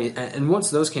 Yeah, I mean, and once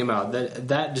those came out,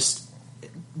 that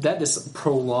just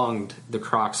prolonged the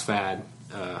Crocs fad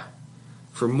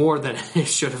for more than it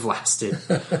should have lasted.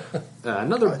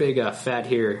 Another big fad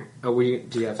here. I was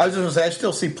just going to say, I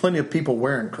still see plenty of people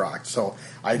wearing Crocs, so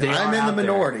I'm in the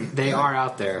minority. They are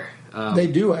out there. They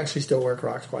do actually still wear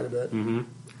Crocs quite a bit. Mm-hmm.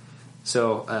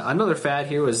 So another fad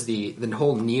here was the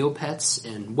whole Neopets,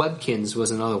 and Webkins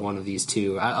was another one of these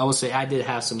too. I will say I did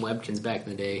have some Webkins back in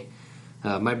the day.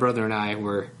 My brother and I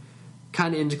were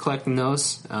kind of into collecting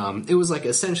those. It was like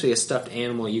essentially a stuffed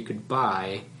animal you could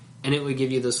buy, and it would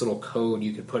give you this little code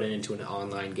you could put it into an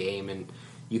online game, and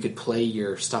you could play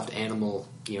your stuffed animal,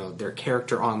 their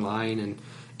character online, and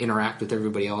interact with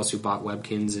everybody else who bought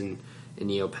Webkins and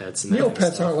Neopets. And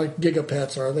Neopets aren't like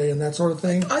Gigapets, are they, and that sort of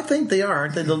thing? I think they are.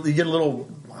 Aren't they? You get a little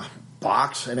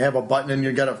box and have a button, and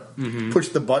you got to push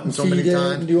the button so many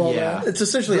times. And do all that. It's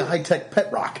essentially a high-tech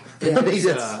pet rock. Yeah.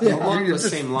 Along the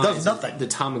same lines, does nothing. The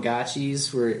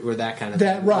Tamagotchis were that kind of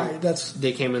thing. Right.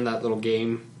 They came in that little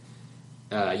game.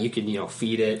 You could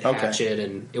feed it, hatch it,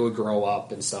 and it would grow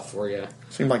up and stuff for you.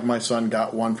 Seemed like my son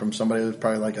got one from somebody that was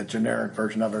probably like a generic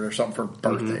version of it or something for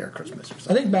birthday or Christmas or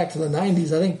something. I think back to the 90s,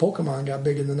 I think Pokemon got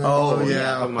big in the 90s. Oh,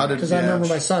 yeah. Because I remember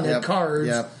my son had cards.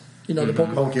 Yeah. The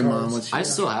Pokemon cards. I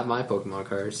still have my Pokemon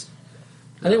cards.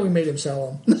 I think we made him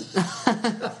sell them.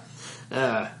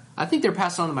 I think they're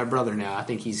passed on to my brother now. I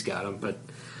think he's got them. But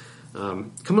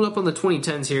coming up on the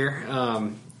 2010s here,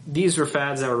 these were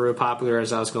fads that were real popular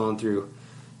as I was going through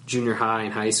junior high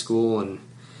and high school and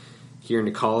here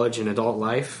into college and adult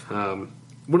life.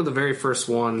 One of the very first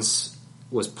ones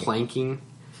was planking.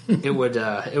 It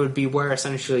would be where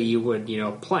essentially you would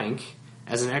plank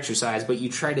as an exercise, but you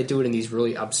try to do it in these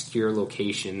really obscure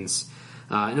locations.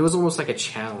 And it was almost like a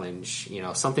challenge,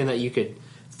 something that you could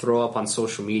throw up on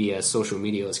social media as social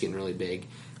media was getting really big.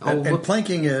 And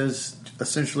planking is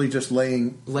essentially just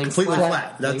laying completely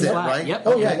flat. That's it, right? Yep.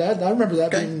 Oh, yeah, I remember that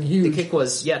being huge. The kick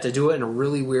was, to do it in a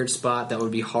really weird spot that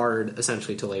would be hard,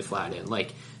 essentially, to lay flat in.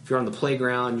 Like, if you're on the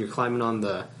playground, you're climbing on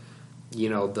the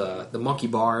monkey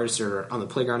bars or on the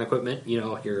playground equipment,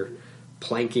 you're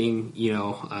planking,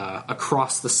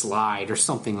 across the slide or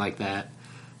something like that.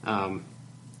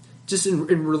 Just in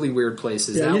really weird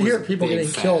places. Yeah, you hear people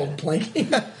getting killed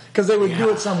planking because they would do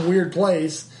it some weird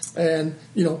place and,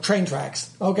 train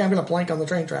tracks. Okay, I'm going to plank on the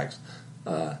train tracks.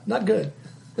 Not good.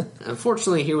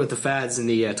 Unfortunately, here with the fads in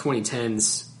the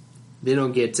 2010s, they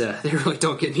really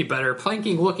don't get any better.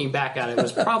 Planking, looking back at it,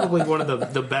 was probably one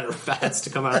of the better fads to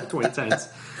come out of the 2010s.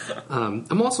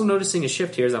 I'm also noticing a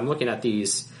shift here as I'm looking at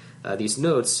these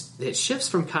notes. It shifts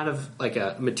from kind of like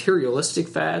a materialistic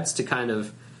fads to kind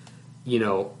of,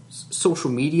 social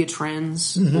media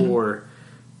trends or,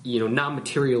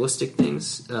 non-materialistic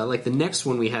things. Like the next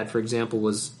one we had, for example,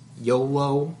 was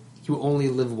YOLO. You only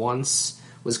live once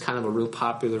was kind of a real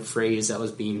popular phrase that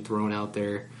was being thrown out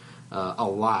there a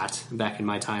lot back in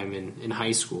my time in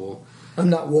high school. I'm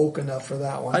not woke enough for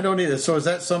that one. I don't either. So is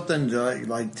that something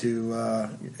like to,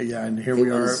 and here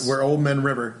we are, we're Old Men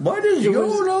River. What is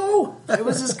YOLO? It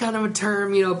was just kind of a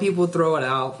term, people throw it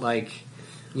out like...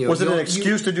 was it an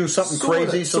excuse to do something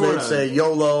crazy? So they'd say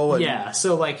YOLO. And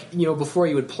so before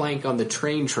you would plank on the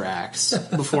train tracks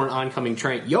before an oncoming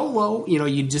train, YOLO.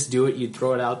 You'd just do it. You'd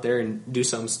throw it out there and do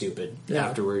something stupid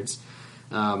afterwards.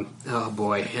 Oh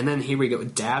boy! And then here we go,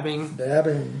 dabbing.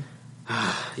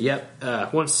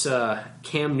 Yep. Once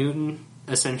Cam Newton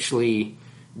essentially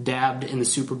dabbed in the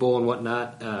Super Bowl and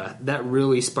whatnot, that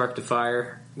really sparked a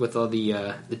fire with all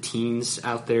the teens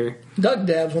out there. Doug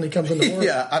dabs when he comes into work.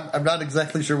 Yeah, I'm not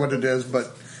exactly sure what it is,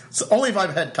 but it's only if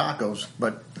I've had tacos.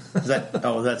 But is that?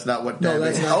 Oh, that's not what. No,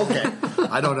 that's not. Okay,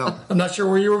 I don't know. I'm not sure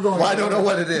where you were going. Well, I don't know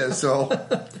what it is. So,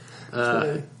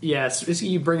 yes,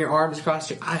 you bring your arms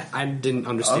across. I didn't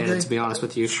understand it, to be honest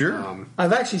with you. Sure.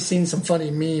 I've actually seen some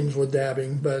funny memes with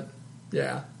dabbing, but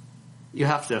yeah. You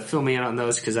have to fill me in on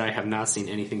those because I have not seen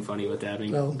anything funny with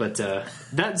dabbing. No. But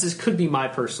that just could be my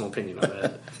personal opinion on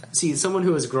that. See, someone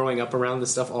who is growing up around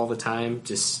this stuff all the time,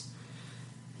 just,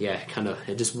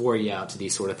 it just wore you out to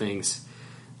these sort of things.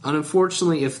 And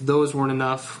unfortunately, if those weren't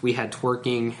enough, we had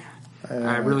twerking.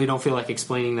 I really don't feel like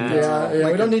explaining that.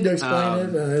 Yeah, we don't need to explain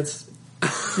it. It's...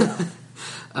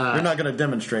 You're not going to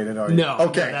demonstrate it, are you? No.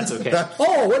 Okay. No, that's okay.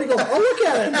 What do you go? Oh, look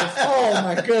at it. Oh,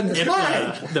 my goodness.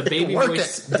 If the baby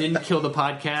voice didn't kill the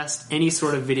podcast, any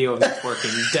sort of video of me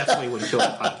twerking definitely would kill the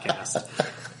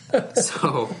podcast.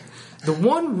 So, the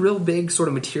one real big sort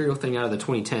of material thing out of the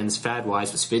 2010s,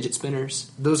 fad-wise, was fidget spinners.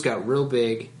 Those got real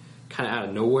big, kind of out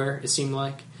of nowhere, it seemed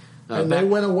like. And they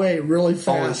went away really fast.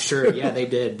 Oh, sure. Yeah, they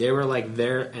did. They were like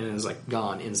there, and it was like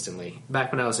gone instantly.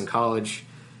 Back when I was in college,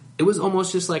 it was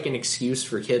almost just like an excuse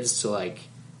for kids to like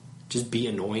just be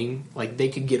annoying. Like they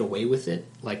could get away with it.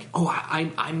 Like, oh,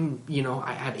 I'm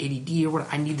I have ADD or what?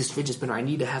 I need this fidget spinner. I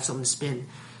need to have something to spin.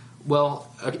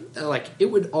 Well, like it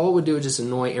would do is just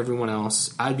annoy everyone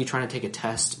else. I'd be trying to take a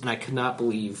test, and I could not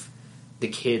believe the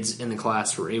kids in the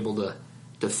class were able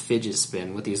to fidget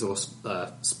spin with these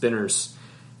little spinners.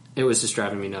 It was just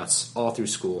driving me nuts all through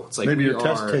school. It's like maybe your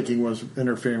test taking was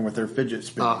interfering with their fidget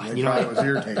spinning. It was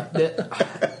irritating.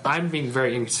 I'm being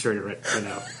very inconsiderate right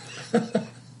now.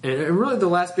 And really, the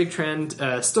last big trend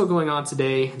still going on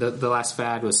today. The last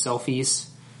fad was selfies.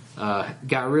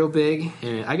 Got real big,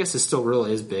 and I guess it still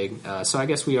really is big. So I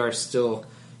guess we are still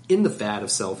in the fad of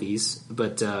selfies,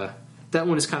 but that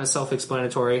one is kind of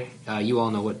self-explanatory. You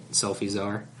all know what selfies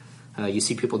are. You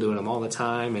see people doing them all the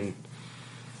time, and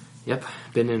yep,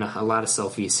 been in a lot of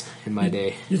selfies in my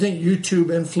day. You think YouTube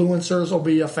influencers will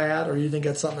be a fad, or you think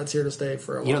that's something that's here to stay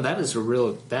for a while? That is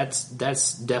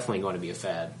that's definitely going to be a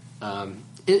fad.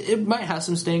 It might have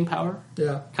some staying power.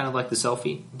 Yeah. Kind of like the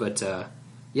selfie, but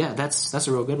that's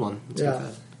a real good one. It's yeah.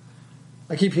 good.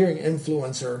 I keep hearing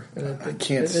influencer, and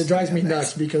it drives me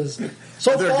nuts because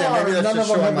so far none of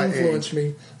them have influenced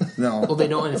me. No. Well, they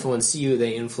don't influence you;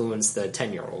 they influence the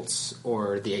 10-year-olds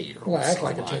or the 8-year-olds. Well, I act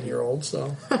like a 10-year-old,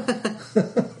 so.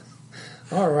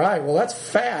 All right, well, that's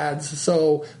fads.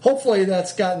 So hopefully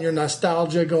that's gotten your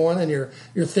nostalgia going, and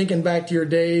you're thinking back to your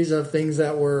days of things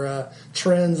that were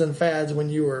trends and fads when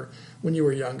you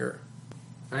were younger.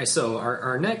 All right, so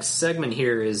our next segment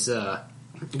here is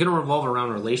going to revolve around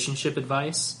relationship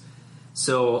advice.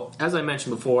 So, as I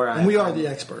mentioned before... And we are the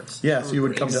experts. Yes, you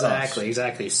would come to us.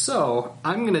 Exactly. So,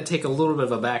 I'm going to take a little bit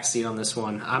of a backseat on this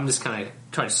one. I'm just kind of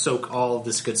trying to soak all of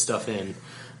this good stuff in.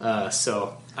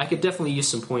 So, I could definitely use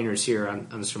some pointers here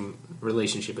on some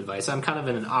relationship advice. I'm kind of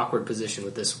in an awkward position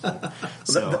with this one.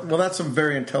 Well, that's some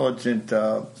very intelligent...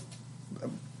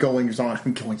 goings on.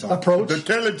 Approach?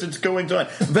 Intelligence goings on.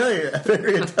 Very,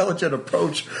 very intelligent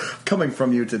approach coming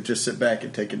from you to just sit back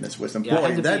and take in this wisdom. Yeah,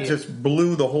 boy, that just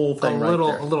blew the whole thing a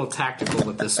little tactical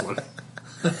with this one.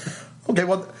 Okay,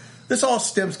 well, this all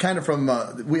stems kind of from,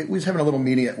 we was having a little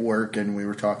meeting at work, and we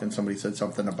were talking, somebody said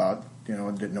something about,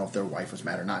 didn't know if their wife was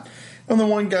mad or not. And the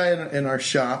one guy in our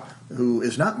shop who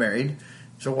is not married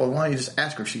said, well, why don't you just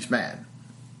ask her if she's mad?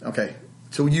 Okay,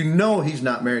 so he's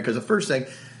not married, because the first thing...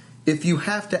 If you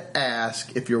have to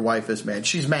ask if your wife is mad,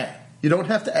 she's mad. You don't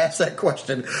have to ask that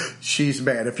question. She's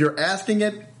mad. If you're asking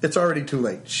it, it's already too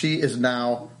late. She is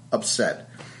now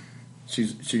upset.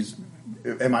 She's.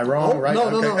 Am I wrong? Right? No,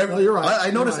 you're right.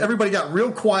 I noticed everybody got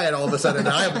real quiet all of a sudden, and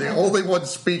I am the only one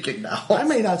speaking now. I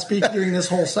may not speak during this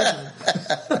whole segment.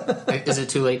 Is it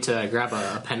too late to grab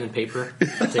a pen and paper?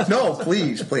 No,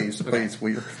 please.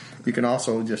 You can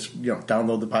also just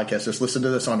download the podcast. Just listen to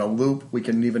this on a loop. We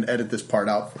can even edit this part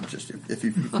out from just if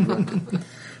you want to.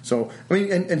 So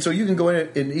and so you can go in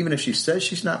and even if she says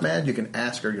she's not mad, you can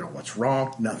ask her. What's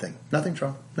wrong? Nothing's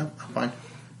wrong. No, I'm fine.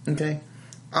 Okay,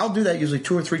 I'll do that usually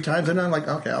 2 or 3 times, and I'm like,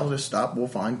 okay, I'll just stop.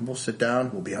 We'll sit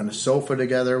down. We'll be on the sofa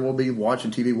together. We'll be watching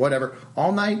TV, whatever,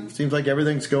 all night. Seems like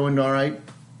everything's going all right.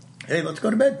 Hey, let's go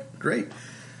to bed. Great.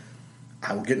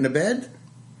 I will get into bed.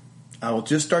 I will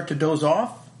just start to doze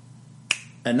off.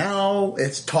 And now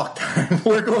it's talk time.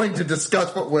 We're going to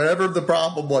discuss whatever the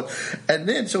problem was. And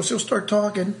then, so she'll start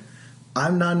talking.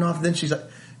 I'm nodding off. Then she's like,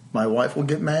 my wife will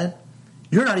get mad.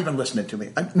 You're not even listening to me.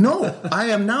 No, I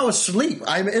am now asleep.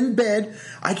 I'm in bed.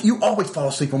 You always fall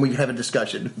asleep when we have a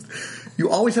discussion. You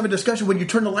always have a discussion when you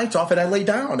turn the lights off and I lay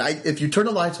down. If you turn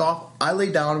the lights off, I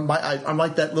lay down. I'm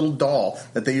like that little doll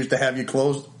that they used to have you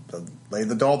close. Lay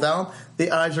the doll down.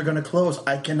 The eyes are going to close.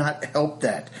 I cannot help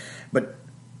that. But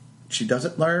she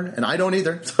doesn't learn, and I don't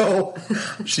either. So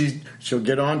she'll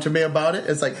get on to me about it.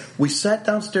 It's like we sat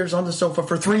downstairs on the sofa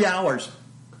for 3 hours,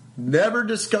 never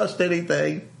discussed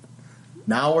anything.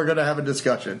 Now we're going to have a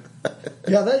discussion.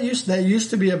 Yeah, that used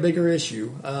to be a bigger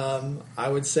issue. I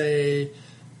would say,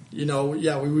 we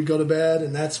would go to bed,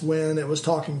 and that's when it was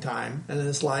talking time. And then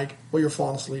it's like, well, you're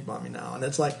falling asleep on me now. And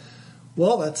it's like,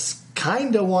 well, that's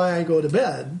kind of why I go to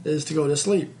bed, is to go to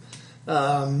sleep.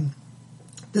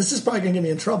 This is probably going to get me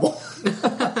in trouble.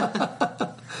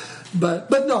 But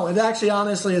no, it actually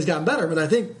honestly has gotten better. But I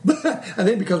think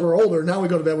because we're older, now we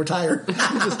go to bed, we're tired. We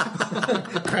just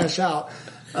crash out.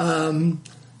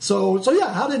 So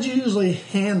yeah, how did you usually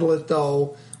handle it,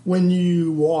 though, when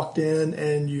you walked in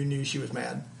and you knew she was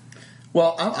mad?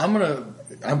 Well,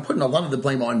 I'm putting a lot of the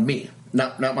blame on me,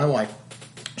 not my wife.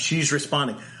 She's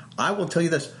responding. I will tell you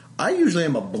this. I usually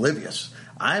am oblivious.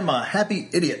 I'm a happy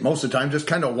idiot most of the time, just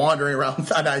kind of wandering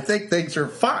around, and I think things are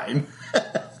fine.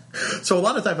 So a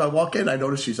lot of times I walk in, I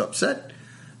notice she's upset.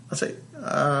 I say,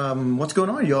 what's going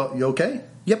on? You okay?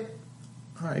 Yep.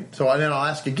 All right. So then I'll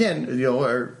ask again, are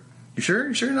you sure?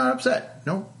 You sure you're not upset?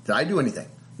 No. Did I do anything?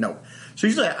 No. So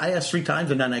usually I ask 3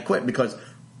 times and then I quit, because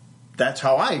that's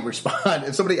how I respond.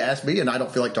 If somebody asks me and I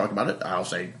don't feel like talking about it, I'll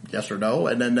say yes or no,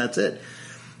 and then that's it.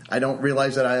 I don't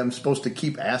realize that I am supposed to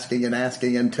keep asking and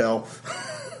asking until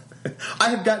I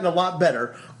have gotten a lot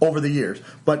better over the years.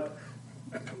 But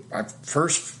my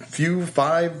first few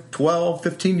 5, 12,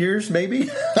 15 years, maybe,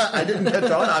 I didn't catch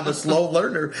on. I'm a slow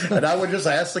learner. And I would just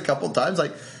ask a couple times,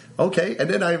 like, okay. And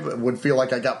then I would feel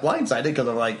like I got blindsided, because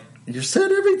I'm like, you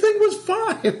said everything was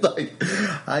fine. Like,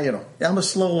 I'm a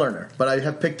slow learner. But I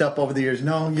have picked up over the years,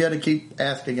 no, you got to keep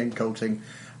asking and coaching.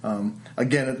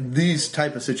 Again, these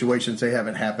type of situations, they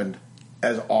haven't happened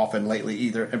as often lately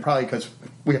either. And probably because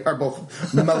we are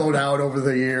both mellowed out over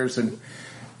the years and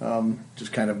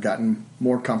just kind of gotten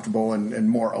more comfortable and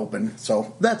more open.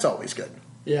 So that's always good.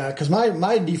 Yeah, because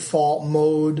my default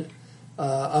mode,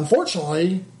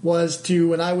 unfortunately, was to,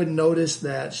 when I would notice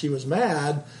that she was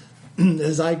mad,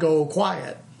 is I go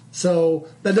quiet. So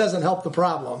that doesn't help the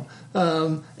problem.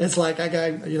 It's like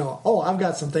I've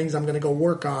got some things I'm going to go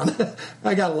work on.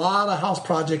 I got a lot of house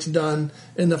projects done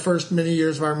in the first many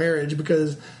years of our marriage,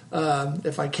 because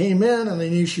if I came in and I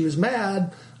knew she was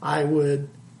mad, I would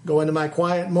go into my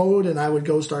quiet mode and I would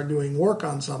go start doing work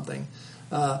on something.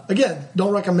 Again,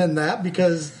 don't recommend that,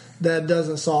 because that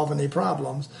doesn't solve any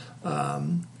problems.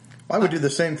 I would do the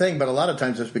same thing, but a lot of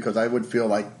times it's because I would feel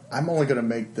like I'm only going to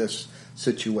make this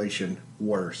situation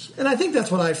worse. And I think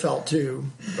that's what I felt too.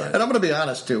 But. And I'm going to be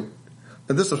honest too.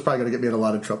 And this was probably going to get me in a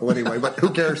lot of trouble anyway, but who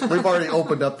cares? We've already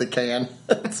opened up the can.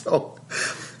 So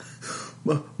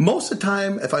most of the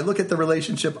time, if I look at the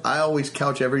relationship, I always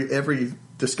couch every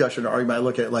discussion or argument, I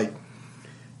look at it like,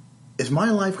 is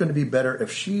my life going to be better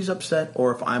if she's upset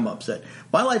or if I'm upset?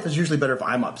 My life is usually better if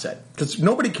I'm upset, because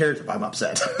nobody cares if I'm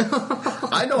upset.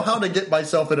 I know how to get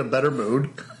myself in a better mood.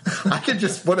 I can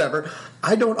just, whatever.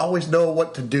 I don't always know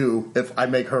what to do if I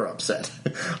make her upset.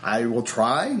 I will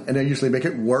try, and I usually make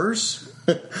it worse.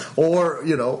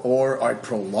 or I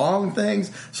prolong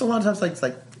things. So a lot of times it's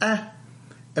like,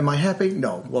 am I happy?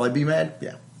 No. Will I be mad?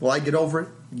 Yeah. Will I get over it?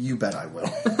 You bet I will.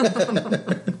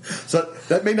 So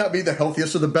that may not be the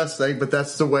healthiest or the best thing, but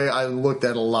that's the way I looked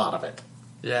at a lot of it.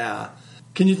 Yeah.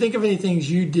 Can you think of any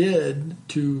things you did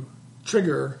to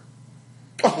trigger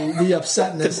the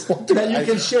upsetness that you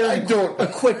can share? A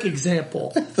quick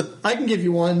example. I can give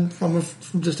you one from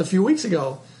just a few weeks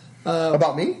ago.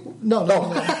 About me? No,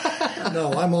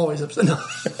 I'm always upset.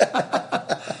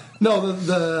 No,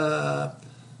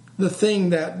 the thing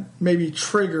that maybe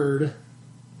triggered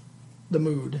the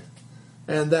mood,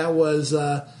 and that was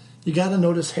you got to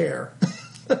notice hair.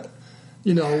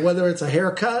 Whether it's a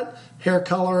haircut, hair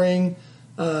coloring,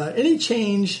 any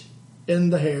change in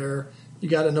the hair, you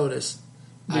got to notice.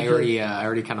 I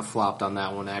already kind of flopped on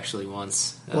that one actually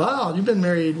once. Wow, you've been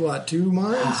married, 2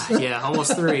 months? Yeah,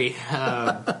 almost 3.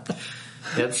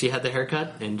 Yep, she had the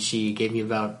haircut, and she gave me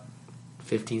about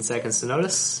 15 seconds to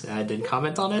notice. I didn't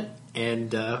comment on it,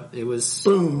 and it was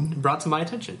brought to my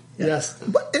attention. Yes.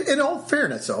 But in all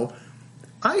fairness, though,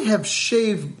 I have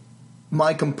shaved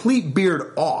my complete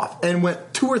beard off and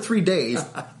went 2 or 3 days.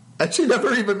 And she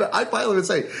never even, I finally would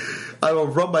say, I will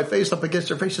rub my face up against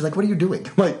her face. She's like, what are you doing?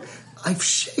 I'm like, I've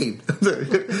shaved.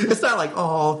 It's not like,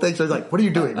 oh, thanks. I was like, what are you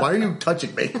doing? Why are you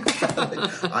touching me?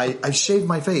 I shaved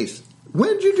my face. When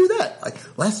did you do that?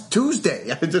 Like, last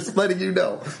Tuesday. I'm just letting you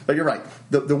know. But you're right.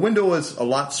 The window is a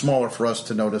lot smaller for us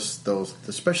to notice those,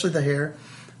 especially the hair.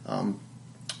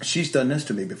 She's done this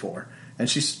to me before. And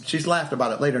she's laughed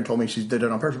about it later and told me she did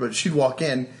it on purpose. But she'd walk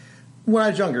in, when I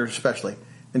was younger especially,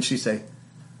 and she'd say,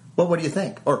 well, what do you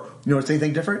think? Or, you notice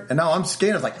anything different? And now I'm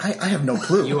scared. I'm like, I have no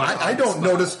clue. I don't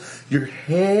notice your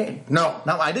hair. No,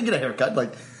 I didn't get a haircut.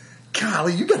 Like,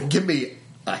 golly, you got to give me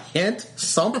A hint?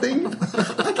 Something?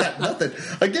 I got nothing.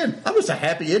 Again, I'm just a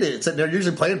happy idiot sitting there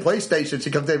usually playing PlayStation.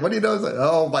 She comes in, what do you know? It's like,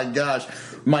 oh my gosh.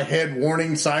 My head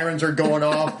warning sirens are going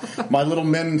off. My little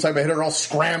men inside my head are all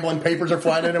scrambling. Papers are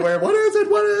flying everywhere. What is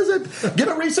it? What is it? Get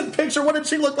a recent picture. What did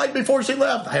she look like before she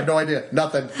left? I have no idea.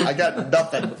 Nothing. I got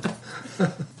nothing.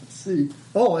 Let's see.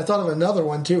 Oh, I thought of another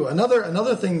one too.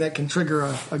 Another thing that can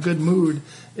trigger a good mood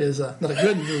is not a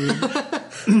good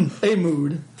mood, a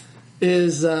mood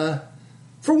is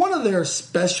for one of their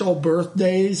special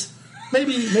birthdays.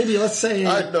 Maybe let's say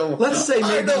I know where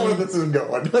this is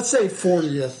going. Let's say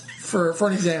 40th for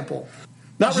an example.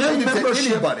 Not related to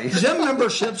anybody. Gym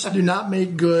memberships do not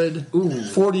make good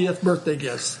 40th birthday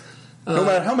gifts. No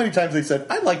matter how many times they said,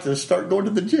 I'd like to start going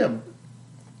to the gym.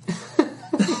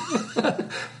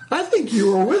 I think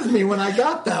you were with me when I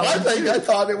got that one. I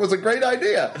thought it was a great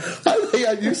idea.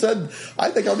 You said, I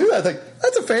think I'll do that. I think,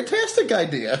 that's a fantastic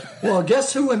idea. Well,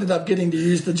 guess who ended up getting to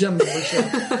use the gym membership?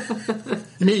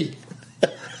 Me.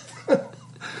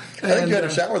 I think you had a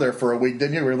shower there for a week,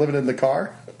 didn't you? We were living in the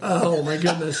car. Oh my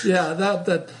goodness! Yeah,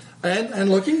 that. And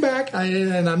looking back,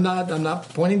 I'm not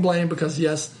pointing blame because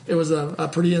yes, it was a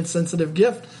pretty insensitive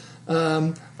gift.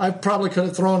 I probably could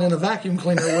have thrown in a vacuum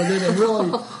cleaner with it and really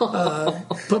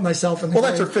put myself in the. Well,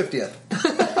 that's her 50th.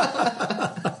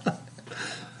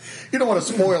 You don't want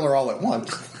to spoil her all at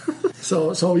once.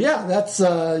 So yeah, that's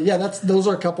those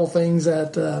are a couple things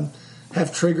that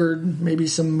have triggered maybe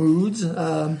some moods.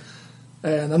 And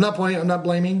I'm not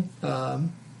blaming.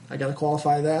 I got to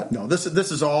qualify that. No, this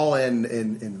is all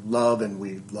in love, and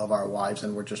we love our wives,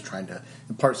 and we're just trying to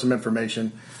impart some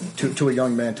information to a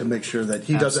young man to make sure that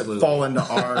he doesn't fall into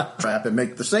our trap and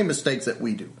make the same mistakes that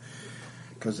we do,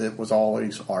 because it was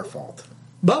always our fault.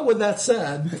 But with that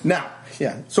said, now,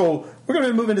 so we're going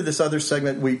to move into this other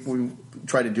segment. We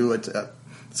try to do it.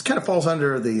 It kind of falls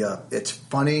under the it's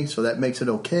funny, so that makes it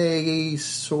okay,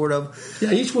 sort of.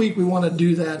 Yeah, each week we want to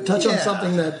do that, touch on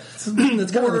something that's kind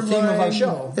of the theme of our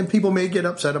show. And people may get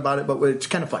upset about it, but it's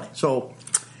kind of funny. So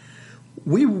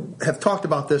we have talked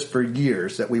about this for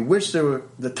years, that we wish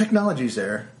the technology's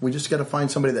there. We just got to find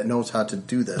somebody that knows how to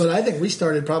do this. But I think we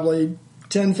started probably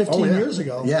 10, 15 years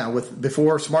ago. Yeah,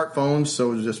 before smartphones,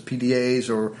 so it was just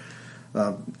PDAs or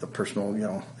the personal,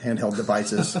 handheld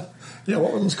devices. Yeah,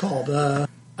 what were those called?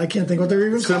 I can't think what they're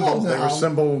even called now. They were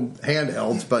symbol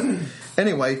handhelds. But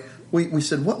anyway, we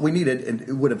said what we needed, and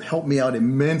it would have helped me out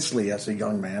immensely as a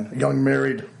young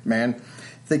married man.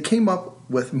 They came up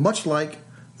with, much like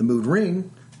the Mood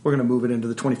Ring, we're going to move it into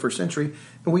the 21st century,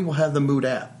 and we will have the Mood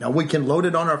app. Now, we can load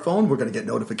it on our phone. We're going to get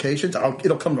notifications.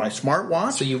 It'll come to my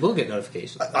smartwatch. So you will get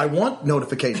notifications. I want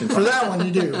notifications. For that one,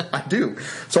 you do. I do.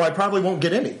 So I probably won't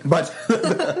get any, but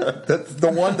that's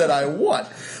the one that I want.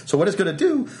 So what it's going to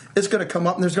do, it's going to come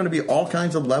up, and there's going to be all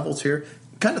kinds of levels here.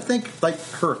 Kind of think like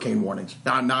hurricane warnings.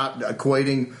 Now, I'm not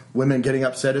equating women getting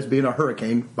upset as being a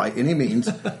hurricane by any means.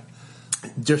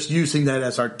 Just using that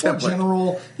as our template.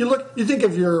 General, you think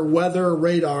of your weather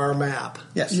radar map.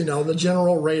 Yes. The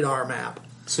general radar map.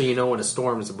 So you know when a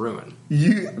storm is brewing.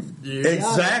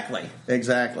 Exactly.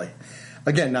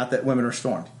 Again, not that women are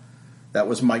stormed. That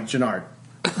was Mike Gennard.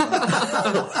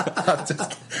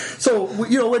 So,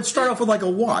 let's start off with like a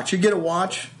watch. You get a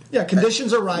watch. Yeah,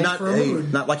 conditions are right for a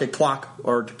mood. Not like a clock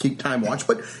or to keep time watch,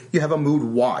 but you have a mood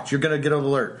watch. You're going to get an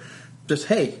alert. Just,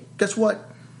 hey, guess what?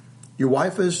 Your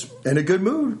wife is in a good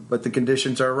mood, but the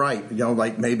conditions are right.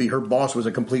 Like maybe her boss was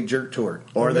a complete jerk to her,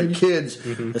 or the kids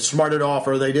smarted off,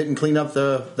 or they didn't clean up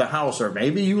the house, or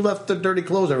maybe you left the dirty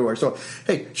clothes everywhere. So,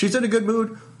 hey, she's in a good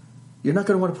mood. You're not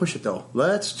going to want to push it, though.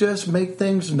 Let's just make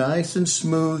things nice and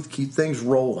smooth, keep things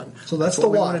rolling. So that's the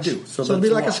what watch. we want to do. So it'll be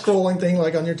like a scrolling thing,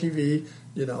 like on your TV,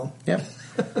 Yeah.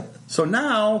 So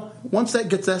now, once that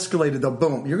gets escalated, though,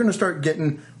 boom, you're going to start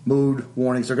getting mood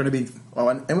warnings. They're going to be,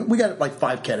 and we got like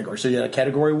 5 categories. So you got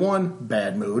category 1,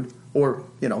 bad mood, or,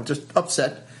 just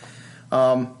upset.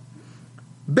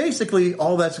 Basically,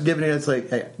 all that's given you, it's like,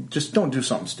 hey, just don't do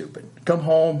something stupid. Come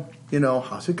home,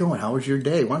 how's it going? How was your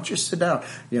day? Why don't you sit down?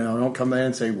 Don't come in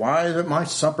and say, why isn't my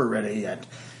supper ready yet?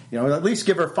 At least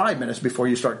give her 5 minutes before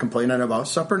you start complaining about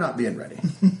supper not being ready.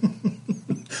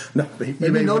 No,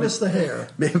 maybe notice the hair.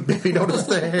 Maybe notice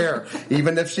the hair,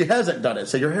 even if she hasn't done it.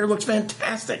 Say, your hair looks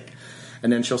fantastic.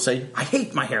 And then she'll say, I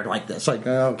hate my hair like this. Like,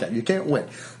 okay, you can't win.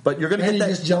 But you're going to get that.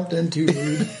 And you just jumped into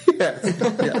rude.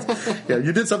 Yes. Yeah,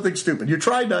 you did something stupid. You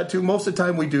tried not to. Most of the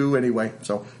time we do anyway.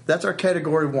 So that's our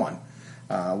category 1.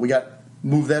 We got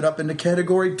move that up into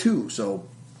category 2. So,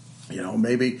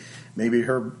 maybe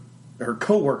her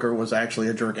coworker was actually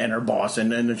a jerk and her boss,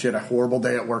 and then she had a horrible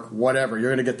day at work. Whatever, you're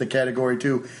going to get the category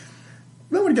 2.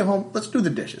 Then when you get home, let's do the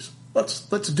dishes. Let's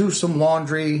do some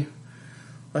laundry.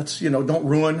 let's don't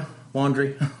ruin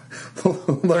laundry.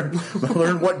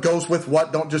 learn what goes with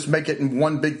what. Don't just make it in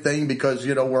one big thing because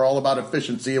we're all about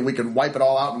efficiency and we can wipe it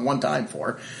all out in one time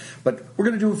for. But we're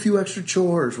going to do a few extra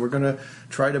chores. We're going to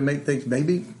try to make things.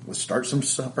 Maybe we'll start some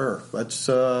supper. Let's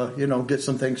get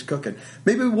some things cooking.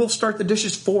 Maybe we'll start the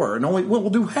dishes for her and we'll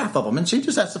do half of them, and she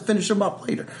just has to finish them up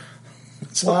later.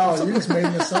 Wow, you just made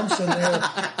an assumption there.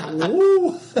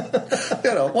 Ooh.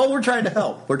 Well, we're trying to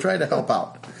help. We're trying to help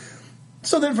out.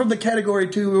 So then from the category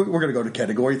 2, we're going to go to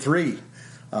category 3.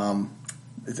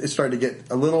 It's starting to get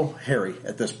a little hairy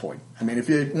at this point. I mean,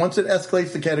 once it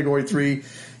escalates to category 3,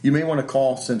 you may want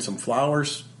to send some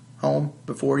flowers home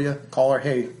before you call her.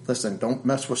 Hey, listen, don't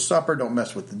mess with supper. Don't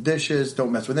mess with the dishes.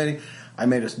 Don't mess with anything. I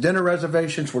made us dinner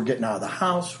reservations. We're getting out of the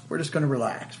house. We're just going to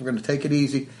relax. We're going to take it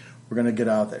easy. We're going to get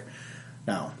out there.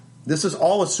 Now, this is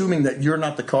all assuming that you're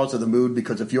not the cause of the mood,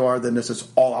 because if you are, then this is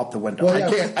all out the window. Well,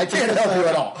 yeah, I can't help you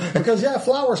at all. Because,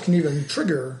 flowers can even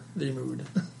trigger the mood.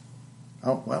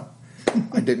 Oh, well,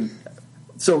 I didn't.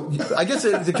 So I guess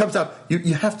it comes out,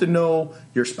 you have to know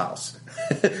your spouse.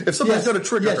 If something's going to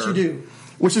trigger her. Yes, you do.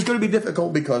 Which is going to be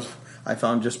difficult, because I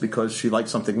found just because she liked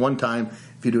something one time,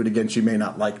 if you do it again, she may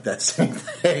not like that same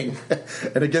thing.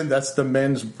 And again, that's the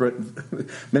men's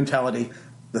mentality.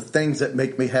 The things that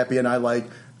make me happy and I like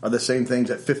are the same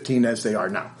things at 15 as they are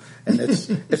now. And it's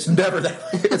never that.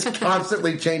 It's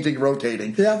constantly changing,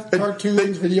 rotating. Yeah,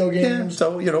 cartoons, video games.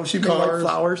 Yeah, so, she may like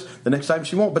flowers. The next time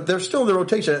she won't. But they're still in the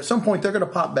rotation. At some point, they're going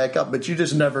to pop back up, but you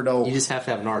just never know. You just have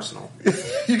to have an arsenal.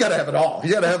 You got to have it all.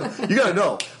 You got to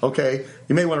know. Okay,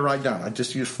 you may want to write down, I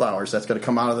just use flowers. That's going to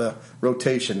come out of the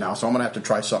rotation now, so I'm going to have to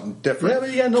try something different. Yeah, but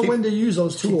you got to know when to use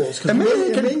those tools. Because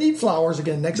you may need flowers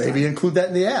again next time. Maybe include that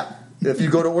in the app. If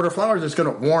you go to order flowers, it's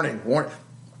going to warning.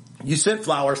 You sent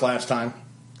flowers last time.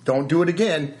 Don't do it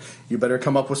again. You better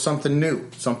come up with something new,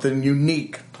 something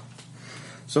unique.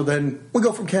 So then we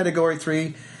go from category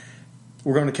 3.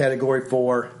 We're going to category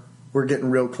 4. We're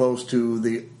getting real close to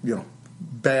the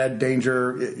bad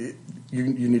danger.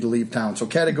 You need to leave town. So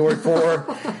category 4,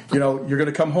 you're going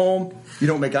to come home. You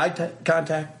don't make eye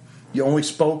contact. You only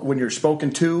spoke when you're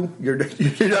spoken to. You're not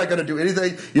going to do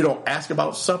anything. You don't ask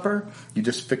about supper. You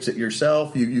just fix it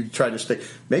yourself. You try to stay.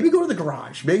 Maybe go to the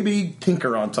garage. Maybe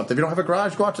tinker on something. If you don't have a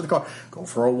garage, go out to the car. Go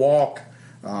for a walk.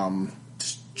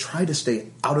 Just try to stay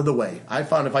out of the way. I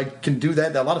found if I can do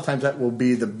that, a lot of times that will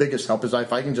be the biggest help, is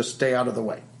if I can just stay out of the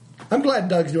way. I'm glad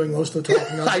Doug's doing most of the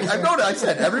talking. I noticed. I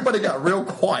said everybody got real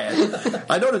quiet.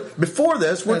 I noticed before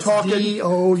this we're talking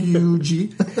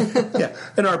D-O-U-G. Yeah,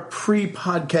 in our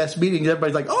pre-podcast meetings,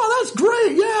 everybody's like, "Oh, that's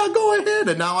great! Yeah, go ahead."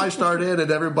 And now I start in,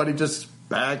 and everybody just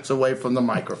backs away from the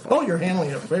microphone. Oh, you're handling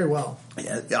it very well.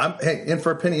 Yeah, hey, in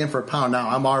for a penny, in for a pound. Now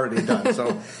I'm already done.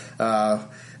 So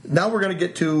now we're going to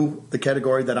get to the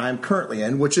category that I'm currently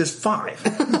in, which is 5.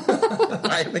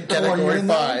 I'm in category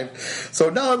 5.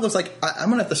 So now it looks like I'm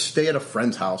going to have to stay at a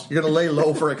friend's house. You're going to lay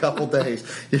low for a couple days.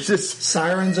 You're just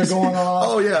sirens are going off.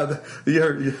 Oh yeah,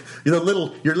 your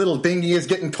little dinghy is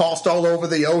getting tossed all over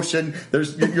the ocean.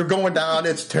 You're going down.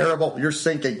 It's terrible. You're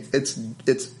sinking.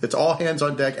 It's all hands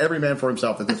on deck. Every man for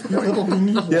himself at this point. Your little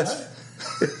dinghy. Yes,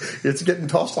 it's getting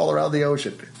tossed all around the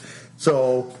ocean.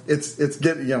 So it's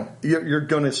getting, you're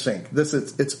going to sink.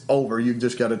 It's over. You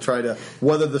just got to try to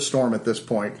weather the storm at this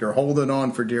point. You're holding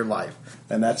on for dear life,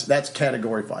 and that's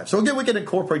category 5. So again, we can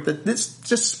incorporate that. This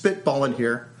just spitballing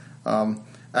here.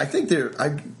 I think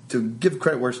to give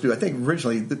credit where it's due, I think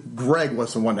originally Greg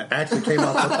was the one that actually came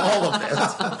up with all of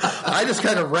this. I just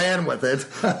kind of ran with it.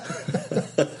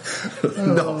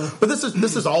 No, but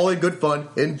this is all in good fun,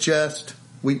 in jest.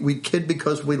 We kid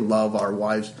because we love our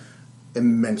wives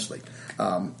immensely,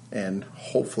 and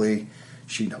hopefully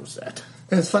she knows that.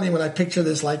 And it's funny when I picture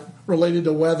this, like related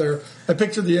to weather. I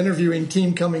picture the interviewing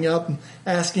team coming up and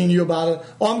asking you about it.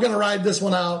 Oh, I'm going to ride this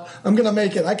one out. I'm going to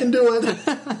make it. I can do it.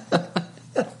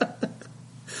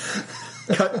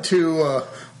 Cut to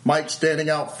Mike standing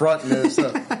out front in his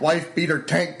wife beater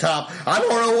tank top. I don't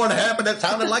know what happened. It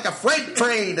sounded like a freight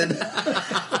train, and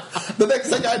the next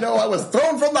thing I know, I was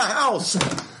thrown from the house.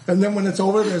 And then when it's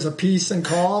over, there's a peace and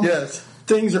calm. Yes.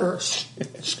 Things are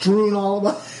strewn all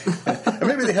about. And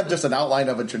maybe they have just an outline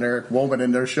of a generic woman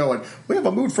in their show, and we have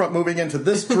a mood front moving into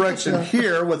this direction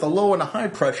here with a low and a high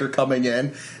pressure coming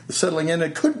in, settling in.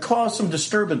 It could cause some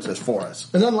disturbances for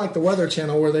us. And unlike the Weather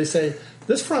Channel where they say,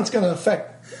 this front's going to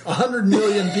affect 100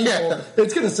 million people,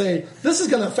 it's going to say, this is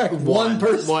going to affect one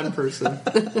person. One person.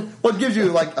 Well, it gives you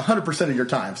like 100% of your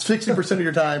time, 60% of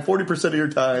your time, 40% of your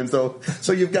time.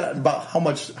 So you've got about how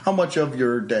much of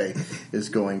your day is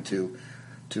going to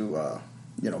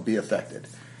be affected.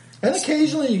 And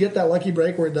occasionally you get that lucky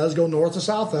break where it does go north or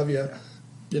south of you.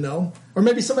 Or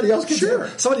maybe somebody else gets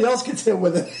hit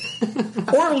with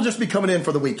it. Or it'll just be coming in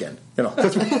for the weekend,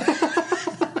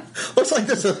 Looks like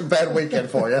this is a bad weekend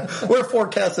for you. We're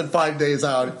forecasting 5 days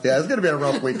out. Yeah, it's going to be a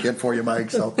rough weekend for you,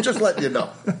 Mike, so just letting you know.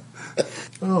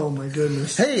 Oh, my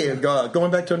goodness. Hey,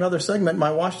 going back to another segment,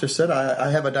 my watch just said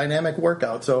I have a dynamic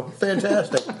workout, so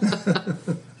fantastic.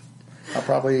 I'll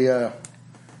probably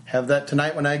have that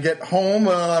tonight when I get home.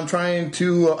 I'm trying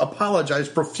to apologize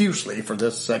profusely for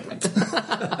this segment.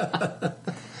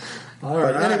 All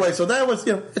right. But anyway, so that was,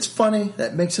 it's funny.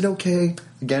 That makes it okay.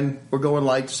 Again, we're going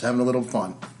light, just having a little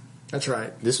fun. That's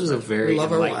right. This was a very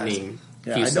enlightening.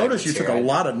 Yeah, I noticed you took a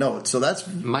lot of notes, so that's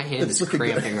my hand is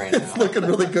cramping right now. It's looking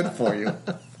really good for you.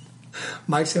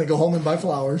 Mike's going to go home and buy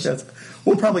flowers. Yes.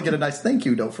 We'll probably get a nice thank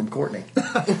you note from Courtney.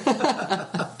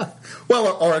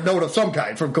 Well, or a note of some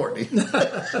kind from Courtney.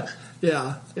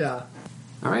 Yeah.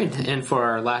 All right, and for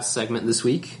our last segment this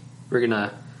week, we're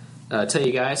going to tell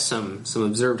you guys some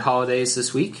observed holidays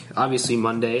this week. Obviously,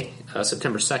 Monday,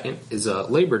 September 2nd, is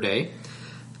Labor Day.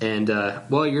 And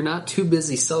while you're not too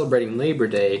busy celebrating Labor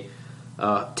Day,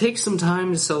 take some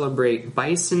time to celebrate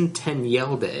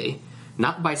Bicentennial Day.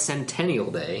 Not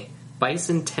Bicentennial Day,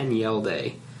 Bicentennial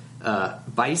Day.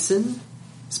 Bison,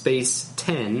 space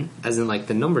 10, as in like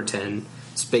the number 10,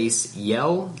 space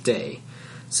yell day.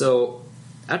 So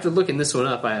after looking this one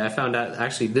up, I found out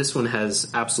actually this one has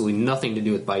absolutely nothing to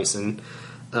do with bison.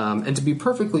 And to be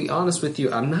perfectly honest with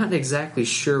you, I'm not exactly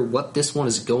sure what this one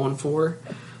is going for.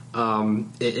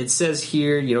 It says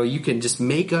here, you can just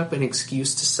make up an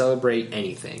excuse to celebrate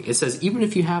anything. It says even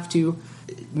if you have to,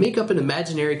 make up an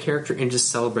imaginary character and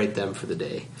just celebrate them for the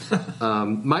day.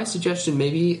 My suggestion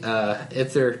maybe,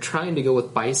 if they're trying to go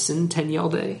with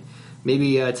Bicentennial Day,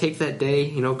 maybe take that day,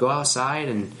 go outside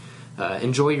and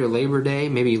enjoy your Labor Day.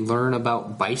 Maybe learn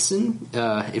about bison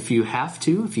if you have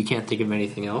to, if you can't think of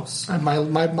anything else.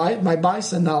 My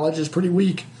bison knowledge is pretty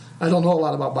weak. I don't know a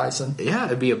lot about bison. Yeah,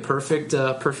 it'd be a perfect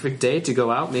day to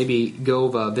go out. Maybe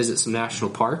go visit some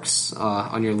national parks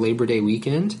on your Labor Day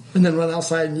weekend. And then run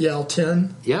outside and yell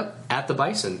 10. Yep, at the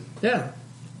bison. Yeah.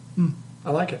 I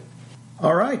like it.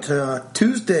 All right,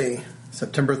 Tuesday,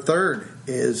 September 3rd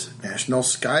is National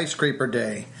Skyscraper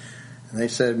Day. And they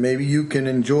said maybe you can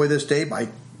enjoy this day by,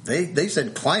 they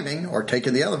said climbing or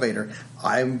taking the elevator.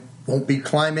 I won't be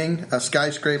climbing a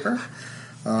skyscraper.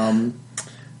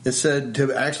 It said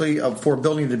to actually, for a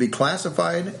building to be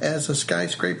classified as a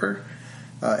skyscraper,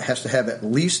 it has to have at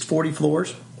least 40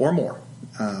 floors or more.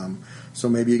 So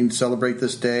maybe you can celebrate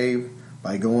this day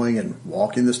by going and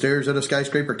walking the stairs at a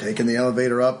skyscraper, taking the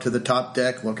elevator up to the top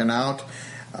deck, looking out.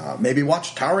 Maybe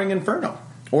watch Towering Inferno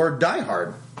or Die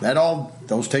Hard.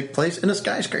 Those take place in a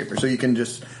skyscraper, so you can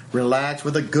just relax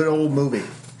with a good old movie.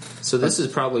 So this is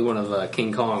probably one of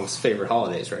King Kong's favorite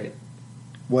holidays, right?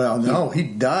 Well, no, he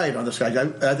died on the sky.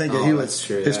 I think he was.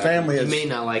 True, his family is. You may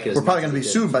not like it. We're probably going to be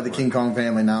sued by the King Kong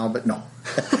family now, but no.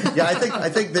 Yeah, I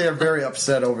think they are very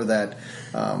upset over that.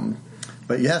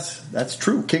 But yes, that's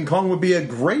true. King Kong would be a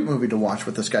great movie to watch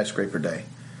with the Skyscraper Day.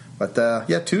 But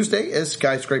Tuesday is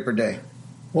Skyscraper Day.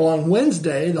 Well, on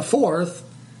Wednesday, the 4th,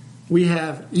 we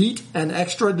have Eat an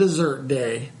Extra Dessert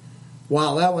Day.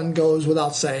 Wow, that one goes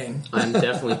without saying. I'm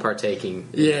definitely partaking.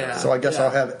 Yeah. So I guess I'll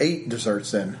have 8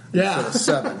 desserts then. Yeah.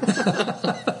 Instead of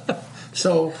 7.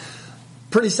 So,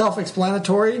 pretty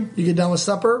self-explanatory. You get done with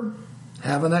supper,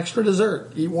 have an extra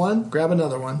dessert. Eat one, grab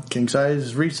another one. King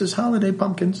size Reese's Holiday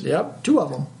Pumpkins. Yep, 2 of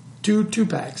them. Two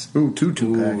packs. Ooh, two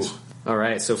packs. All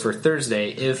right, so for Thursday,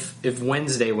 if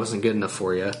Wednesday wasn't good enough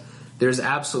for you, there's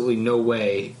absolutely no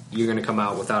way you're going to come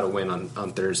out without a win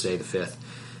on Thursday the 5th.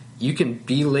 You can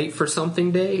be late for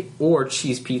something day or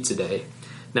cheese pizza day.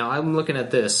 Now, I'm looking at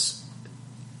this.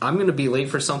 I'm going to be late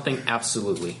for something?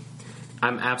 Absolutely.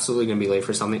 I'm absolutely going to be late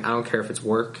for something. I don't care if it's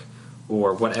work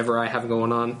or whatever I have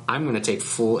going on. I'm going to take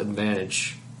full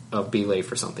advantage of be late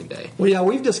for something day. Well, yeah,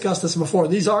 we've discussed this before.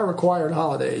 These are required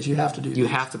holidays. You have to do these. You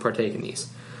have to partake in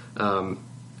these. But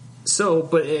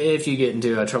if you get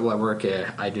into trouble at work,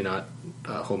 I do not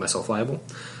hold myself liable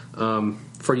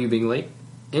for you being late.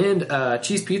 And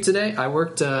cheese pizza day, I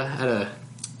worked at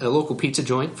a local pizza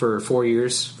joint for 4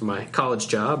 years for my college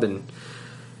job, and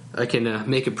I can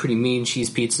make a pretty mean cheese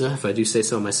pizza if I do say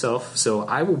so myself. So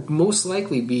I will most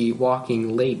likely be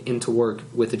walking late into work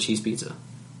with a cheese pizza.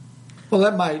 Well,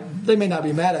 they may not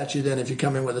be mad at you then if you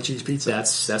come in with a cheese pizza.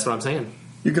 That's what I'm saying.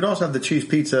 You could also have the cheese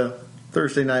pizza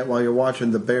Thursday night while you're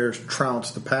watching the Bears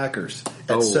trounce the Packers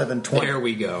at 7:20. There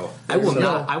we go. I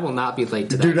will not be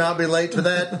late to that. Do not be late to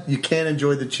that. You can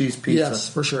enjoy the cheese pizza. Yes,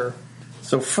 for sure.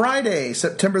 So Friday,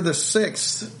 September the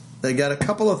 6th, they got a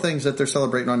couple of things that they're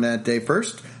celebrating on that day.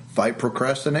 First, Fight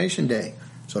Procrastination Day.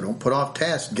 So don't put off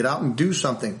tasks. Get out and do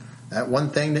something. That one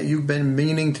thing that you've been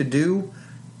meaning to do,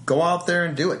 go out there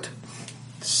and do it.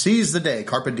 Seize the day.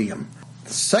 Carpe diem.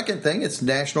 The second thing, it's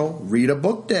National Read a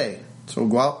Book Day. So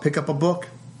go out, pick up a book,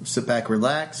 sit back,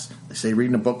 relax. They say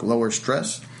reading a book lowers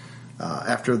stress.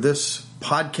 After this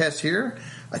podcast here,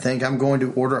 I think I'm going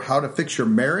to order How to Fix Your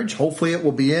Marriage. Hopefully it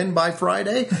will be in by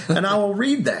Friday, and I will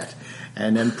read that.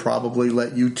 And then probably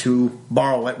let you two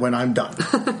borrow it when I'm done.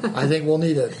 I think we'll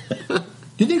need it.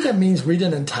 Do you think that means read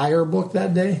an entire book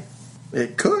that day?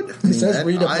 It could. It says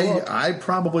read a book. I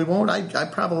probably won't. I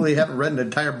probably haven't read an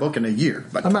entire book in a year.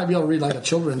 But I might be able to read like a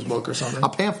children's book or something. A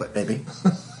pamphlet, maybe.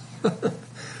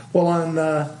 Well,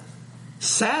 on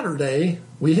Saturday,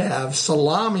 we have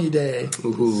Salami Day.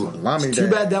 Ooh, salami It's day.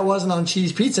 too bad that wasn't on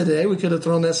Cheese Pizza Day. We could have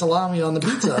thrown that salami on the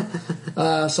pizza.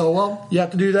 You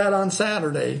have to do that on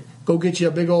Saturday. Go get you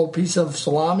a big old piece of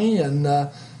salami and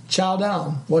chow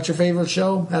down. What's your favorite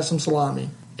show? Have some salami.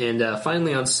 And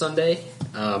finally on Sunday,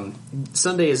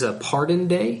 Sunday is a pardon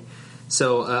day.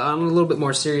 So on a little bit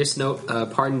more serious note,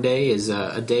 pardon day is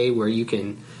a day where you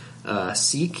can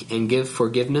seek and give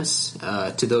forgiveness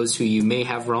to those who you may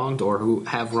have wronged or who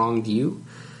have wronged you.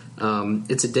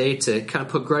 It's a day to kind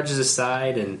of put grudges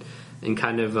aside and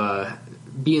kind of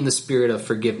be in the spirit of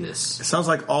forgiveness. It sounds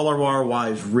like all of our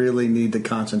wives really need to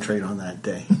concentrate on that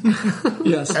day.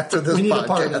 Yes. After this we need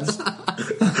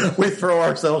podcast, we throw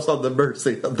ourselves on the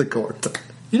mercy of the court.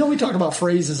 You know, we talked about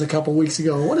phrases a couple weeks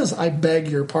ago. What does "I beg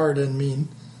your pardon" mean?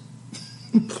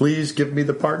 Please give me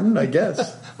the pardon, I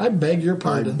guess. I beg your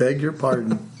pardon. I beg your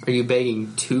pardon. Are you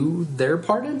begging to their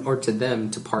pardon or to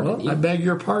them to pardon you? I beg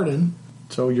your pardon.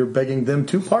 So you're begging them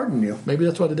to pardon you. Maybe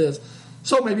that's what it is.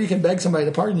 So maybe you can beg somebody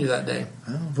to pardon you that day.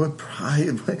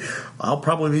 I'll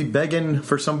probably be begging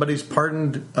for somebody's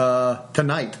pardon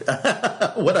tonight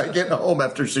when I get home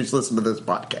after she's listened to this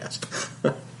podcast.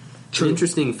 An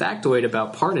interesting factoid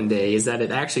about Pardon Day is that it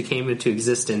actually came into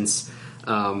existence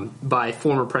by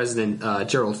former President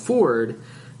Gerald Ford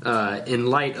in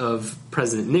light of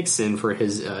President Nixon for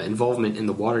his involvement in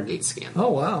the Watergate scandal. Oh,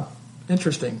 wow.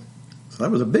 Interesting. So that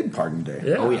was a big pardon day.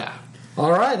 Yeah. Oh, yeah. All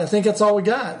right. I think that's all we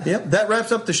got. Yep, that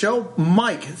wraps up the show.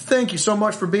 Mike, thank you so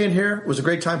much for being here. It was a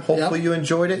great time. Hopefully you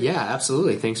enjoyed it. Yeah,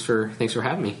 absolutely. Thanks for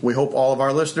having me. We hope all of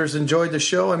our listeners enjoyed the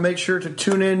show, and make sure to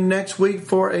tune in next week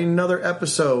for another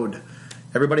episode.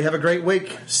 Everybody have a great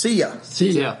week. See ya.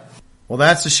 See ya. Well,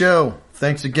 that's the show.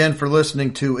 Thanks again for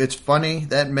listening to It's Funny,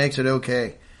 That Makes It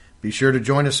Okay. Be sure to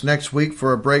join us next week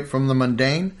for a break from the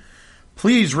mundane.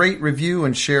 Please rate, review,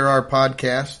 and share our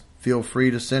podcast. Feel free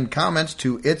to send comments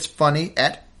to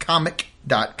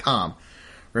itsfunny@comic.com.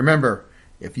 Remember,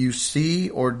 if you see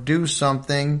or do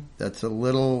something that's a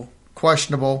little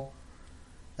questionable,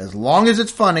 as long as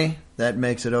it's funny, that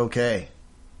makes it okay.